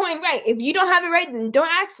your coin right. If you don't have it right, then don't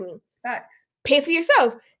ask me. Facts. Pay for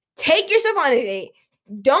yourself. Take yourself on a date.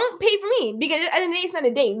 Don't pay for me because at the end of the day, it's not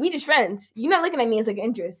a date. We just friends. You're not looking at me as like an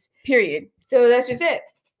interest. Period. So that's just it.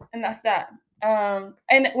 And that's that.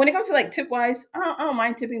 And when it comes to like tip wise, I don't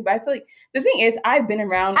mind tipping, but I feel like the thing is, I've been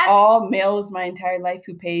around all males my entire life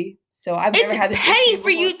who pay. So I've never had this. It's petty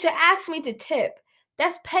for you to ask me to tip.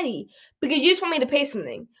 That's petty because you just want me to pay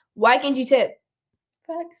something. Why can't you tip?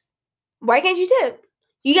 Facts. Why can't you tip?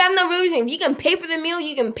 You have no reason. If you can pay for the meal,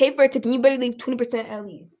 you can pay for a tip, and you better leave 20% at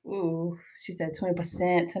least. Ooh, she said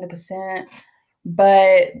 20%.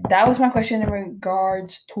 But that was my question in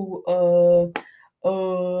regards to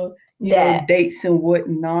dates and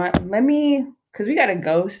whatnot. Because we gotta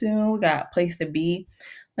go soon. We got a place to be.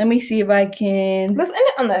 Let me see if I can. Let's end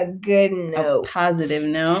it on a good note. A positive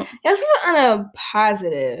note. Let's end it on a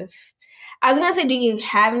positive. I was gonna say, do you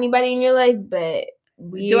have anybody in your life? But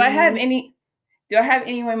do I have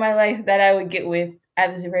anyone in my life that I would get with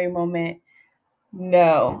at this very moment?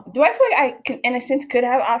 No. Do I feel like I can, in a sense, could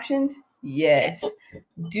have options? Yes.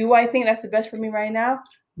 Do I think that's the best for me right now?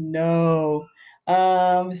 No.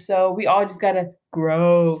 So we all just gotta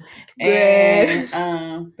grow. And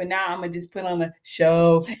but now I'm gonna just put on a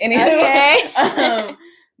show. Anyway, okay.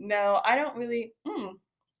 No, I don't really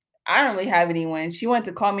have anyone. She wanted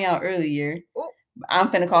to call me out earlier. I'm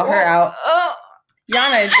finna call her out.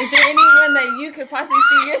 Yana, is there anyone that you could possibly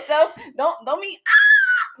see yourself? Don't be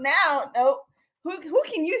now. No. Who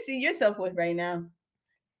can you see yourself with right now?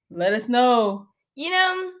 Let us know.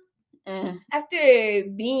 After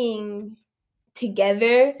being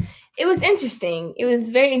together, it was interesting. It was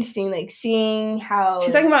very interesting, like seeing how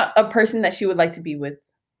she's talking about a person that she would like to be with,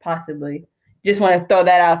 possibly. Just want to throw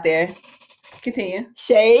that out there. Continue.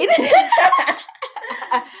 Shade.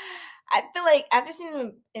 I feel like after seeing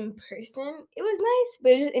them in person, it was nice,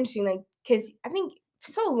 but it was just interesting, like because I think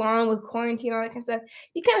for so long with quarantine and all that kind of stuff,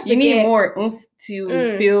 you kind of forget. You need more oomph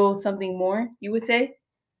to feel something more. You would say.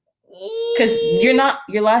 Because your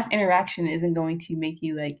last interaction isn't going to make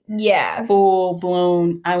you like full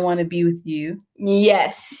blown. I want to be with you.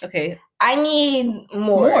 Yes. Okay. I need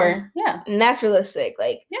more. Yeah. And that's realistic.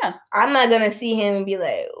 Like, I'm not gonna see him and be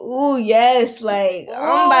like, "Ooh, yes, like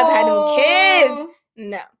I'm about to have them kids."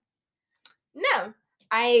 No.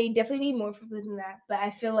 I definitely need more than that. But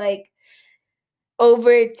I feel like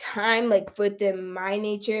over time, like within my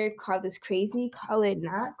nature, call this crazy, call it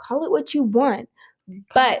not, call it what you want.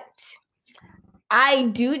 But I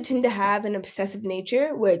do tend to have an obsessive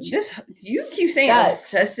nature, which you keep saying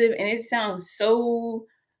obsessive, and it sounds so.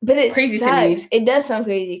 But it crazy sucks. To me. It does sound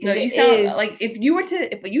crazy. No, you sound like if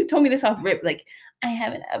you told me this off rip, like I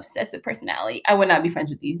have an obsessive personality, I would not be friends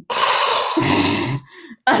with you.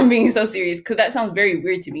 I'm being so serious because that sounds very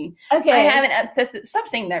weird to me. Okay. I have an obsessive. Stop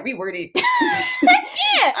saying that. Reword it.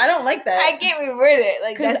 Yeah. I don't like that. I can't reword it.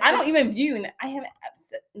 Like because I don't even view. I have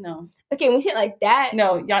no. Okay, when we say it like that.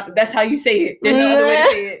 No, y'all, that's how you say it. There's no other way to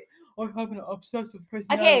say it. Or have an obsessive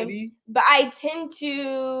personality. Okay, but I tend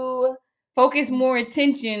to focus more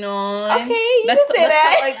attention on. Okay, you can say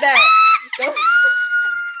that. Like that.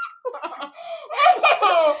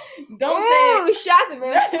 Don't say it. Shots have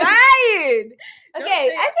been fired. Okay,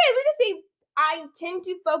 we can say I tend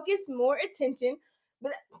to focus more attention,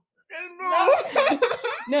 but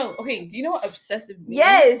no. Okay, do you know what obsessive means?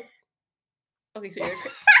 Yes. Okay, so you're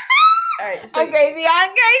all right. So I'm crazy.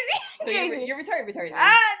 So you're retarded.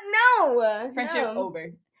 No. Friendship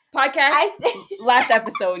over. Podcast. Last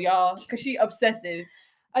episode, y'all, because she obsessive.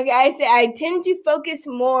 Okay, I say I tend to focus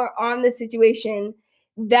more on the situation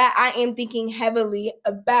that I am thinking heavily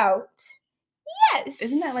about. Yes.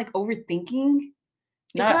 Isn't that like overthinking?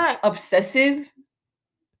 Not obsessive.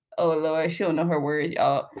 Oh Lord, she don't know her words,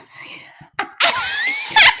 y'all. Stop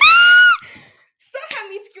having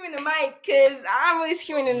me screaming the mic, cause I'm really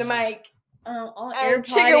screaming in the mic. All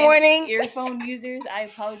trigger warning. Earphone users, I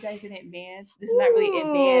apologize in advance. This is not really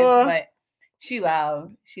advanced, but she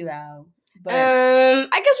loud. But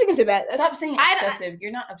I guess we can say that. Stop saying obsessive.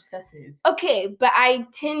 You're not obsessive. Okay, but I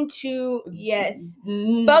tend to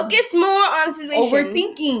focus more on the situation.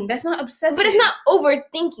 Overthinking. That's not obsessive. But it's not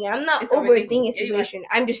overthinking. I'm not overthinking a situation.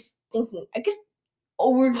 I'm just thinking. I guess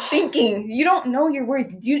overthinking. You don't know your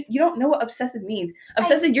words. You don't know what obsessive means.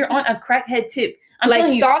 Obsessive, you're on a crackhead tip. I'm like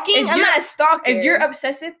stalking? I'm not a stalker. If you're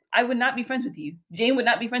obsessive, I would not be friends with you. Jane would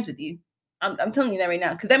not be friends with you. I'm telling you that right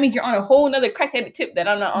now. Because that means you're on a whole nother crackhead tip that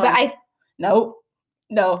I'm not on. But No,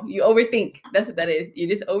 you overthink. That's what that is. You're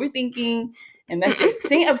just overthinking, and that's it.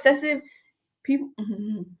 Saying obsessive, people,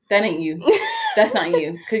 that ain't you. That's not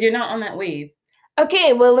you, because you're not on that wave.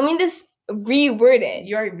 Okay, well, let me just reword it.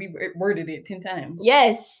 You already reworded it 10 times.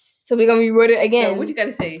 Yes, so we're gonna reword it again. So what you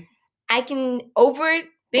gotta say? I can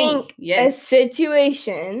overthink a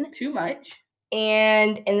situation too much,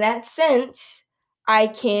 and in that sense, I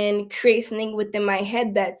can create something within my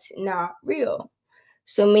head that's not real.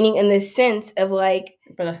 So meaning in the sense of like,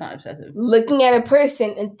 but that's not obsessive. Looking at a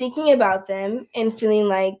person and thinking about them and feeling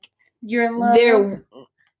like you're in love. They're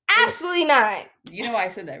absolutely not. You know why I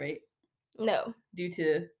said that, right? No. Due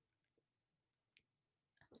to.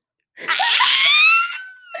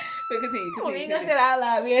 Continue. We gonna say it out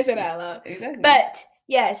loud. Exactly. But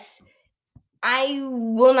yes, I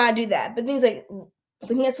will not do that. But things like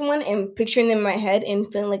looking at someone and picturing them in my head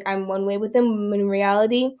and feeling like I'm one way with them, when in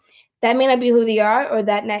reality, that may not be who they are, or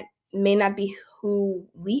that may not be who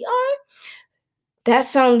we are. That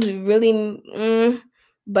sounds really,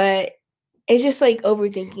 but it's just like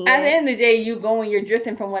overthinking. At the end of the day, you're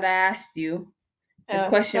drifting from what I asked you. The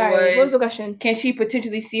question was, what was the question? Can she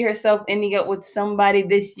potentially see herself ending up with somebody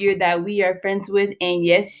this year that we are friends with? And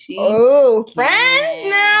yes, she friends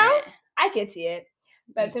now. I could see it.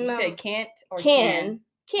 But you said can't or can.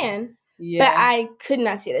 Yeah. But I could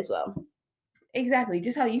not see it as well. Exactly.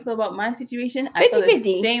 Just how you feel about my situation, 50-50. I feel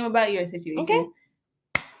the same about your situation. Okay.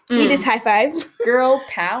 We just high five. Girl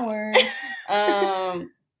power.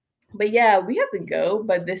 But yeah, we have to go.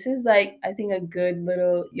 But this is like, I think, a good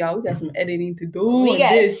little, y'all, we got some editing to do. We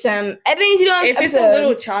got some editing to do on If it's a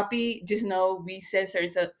little choppy, just know we said certain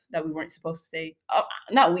stuff that we weren't supposed to say.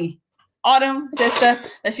 Not we. Autumn said stuff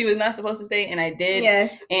that she was not supposed to say, and I did.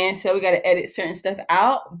 Yes. And so we got to edit certain stuff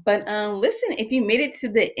out. But listen, if you made it to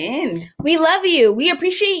the end, we love you. We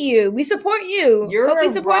appreciate you. We support you. You're a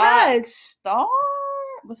support us. Star.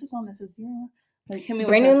 What's the song that says yeah? Like,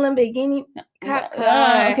 brand new Lamborghini.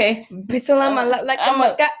 Okay.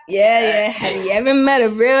 Yeah. Have you ever met a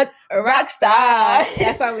real rock star?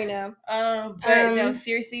 That's all we know. But no,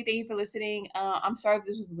 seriously, thank you for listening. I'm sorry if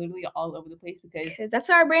this was literally all over the place because that's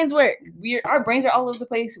how our brains work. Our brains are all over the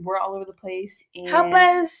place. We're all over the place. And help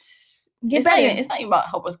us get better. It's not even about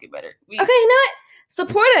help us get better. Okay, you know what?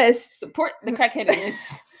 Support us. Support the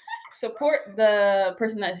crackheadedness. Support the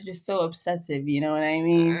person that's just so obsessive, you know what I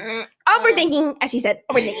mean? Overthinking, as she said,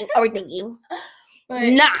 overthinking. But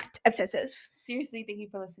not obsessive. Seriously, thank you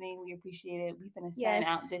for listening. We appreciate it. We're gonna sign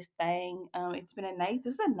out this thing. This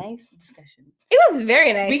was a nice discussion. It was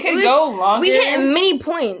very nice. We could go longer. We hit many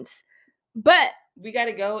points, but We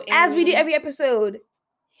gotta go. As we do every episode,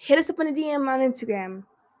 hit us up on a DM on Instagram.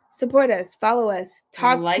 Support us, follow us,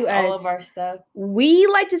 talk to us. Like all of our stuff. We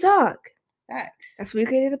like to talk. Facts. That's why we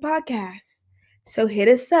created a podcast. So hit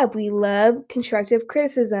us up. We love constructive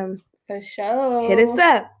criticism. For sure. Hit us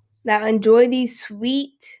up. Now enjoy these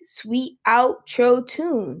sweet, sweet outro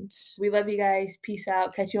tunes. We love you guys. Peace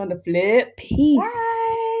out. Catch you on the flip. Peace.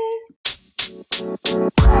 Bye.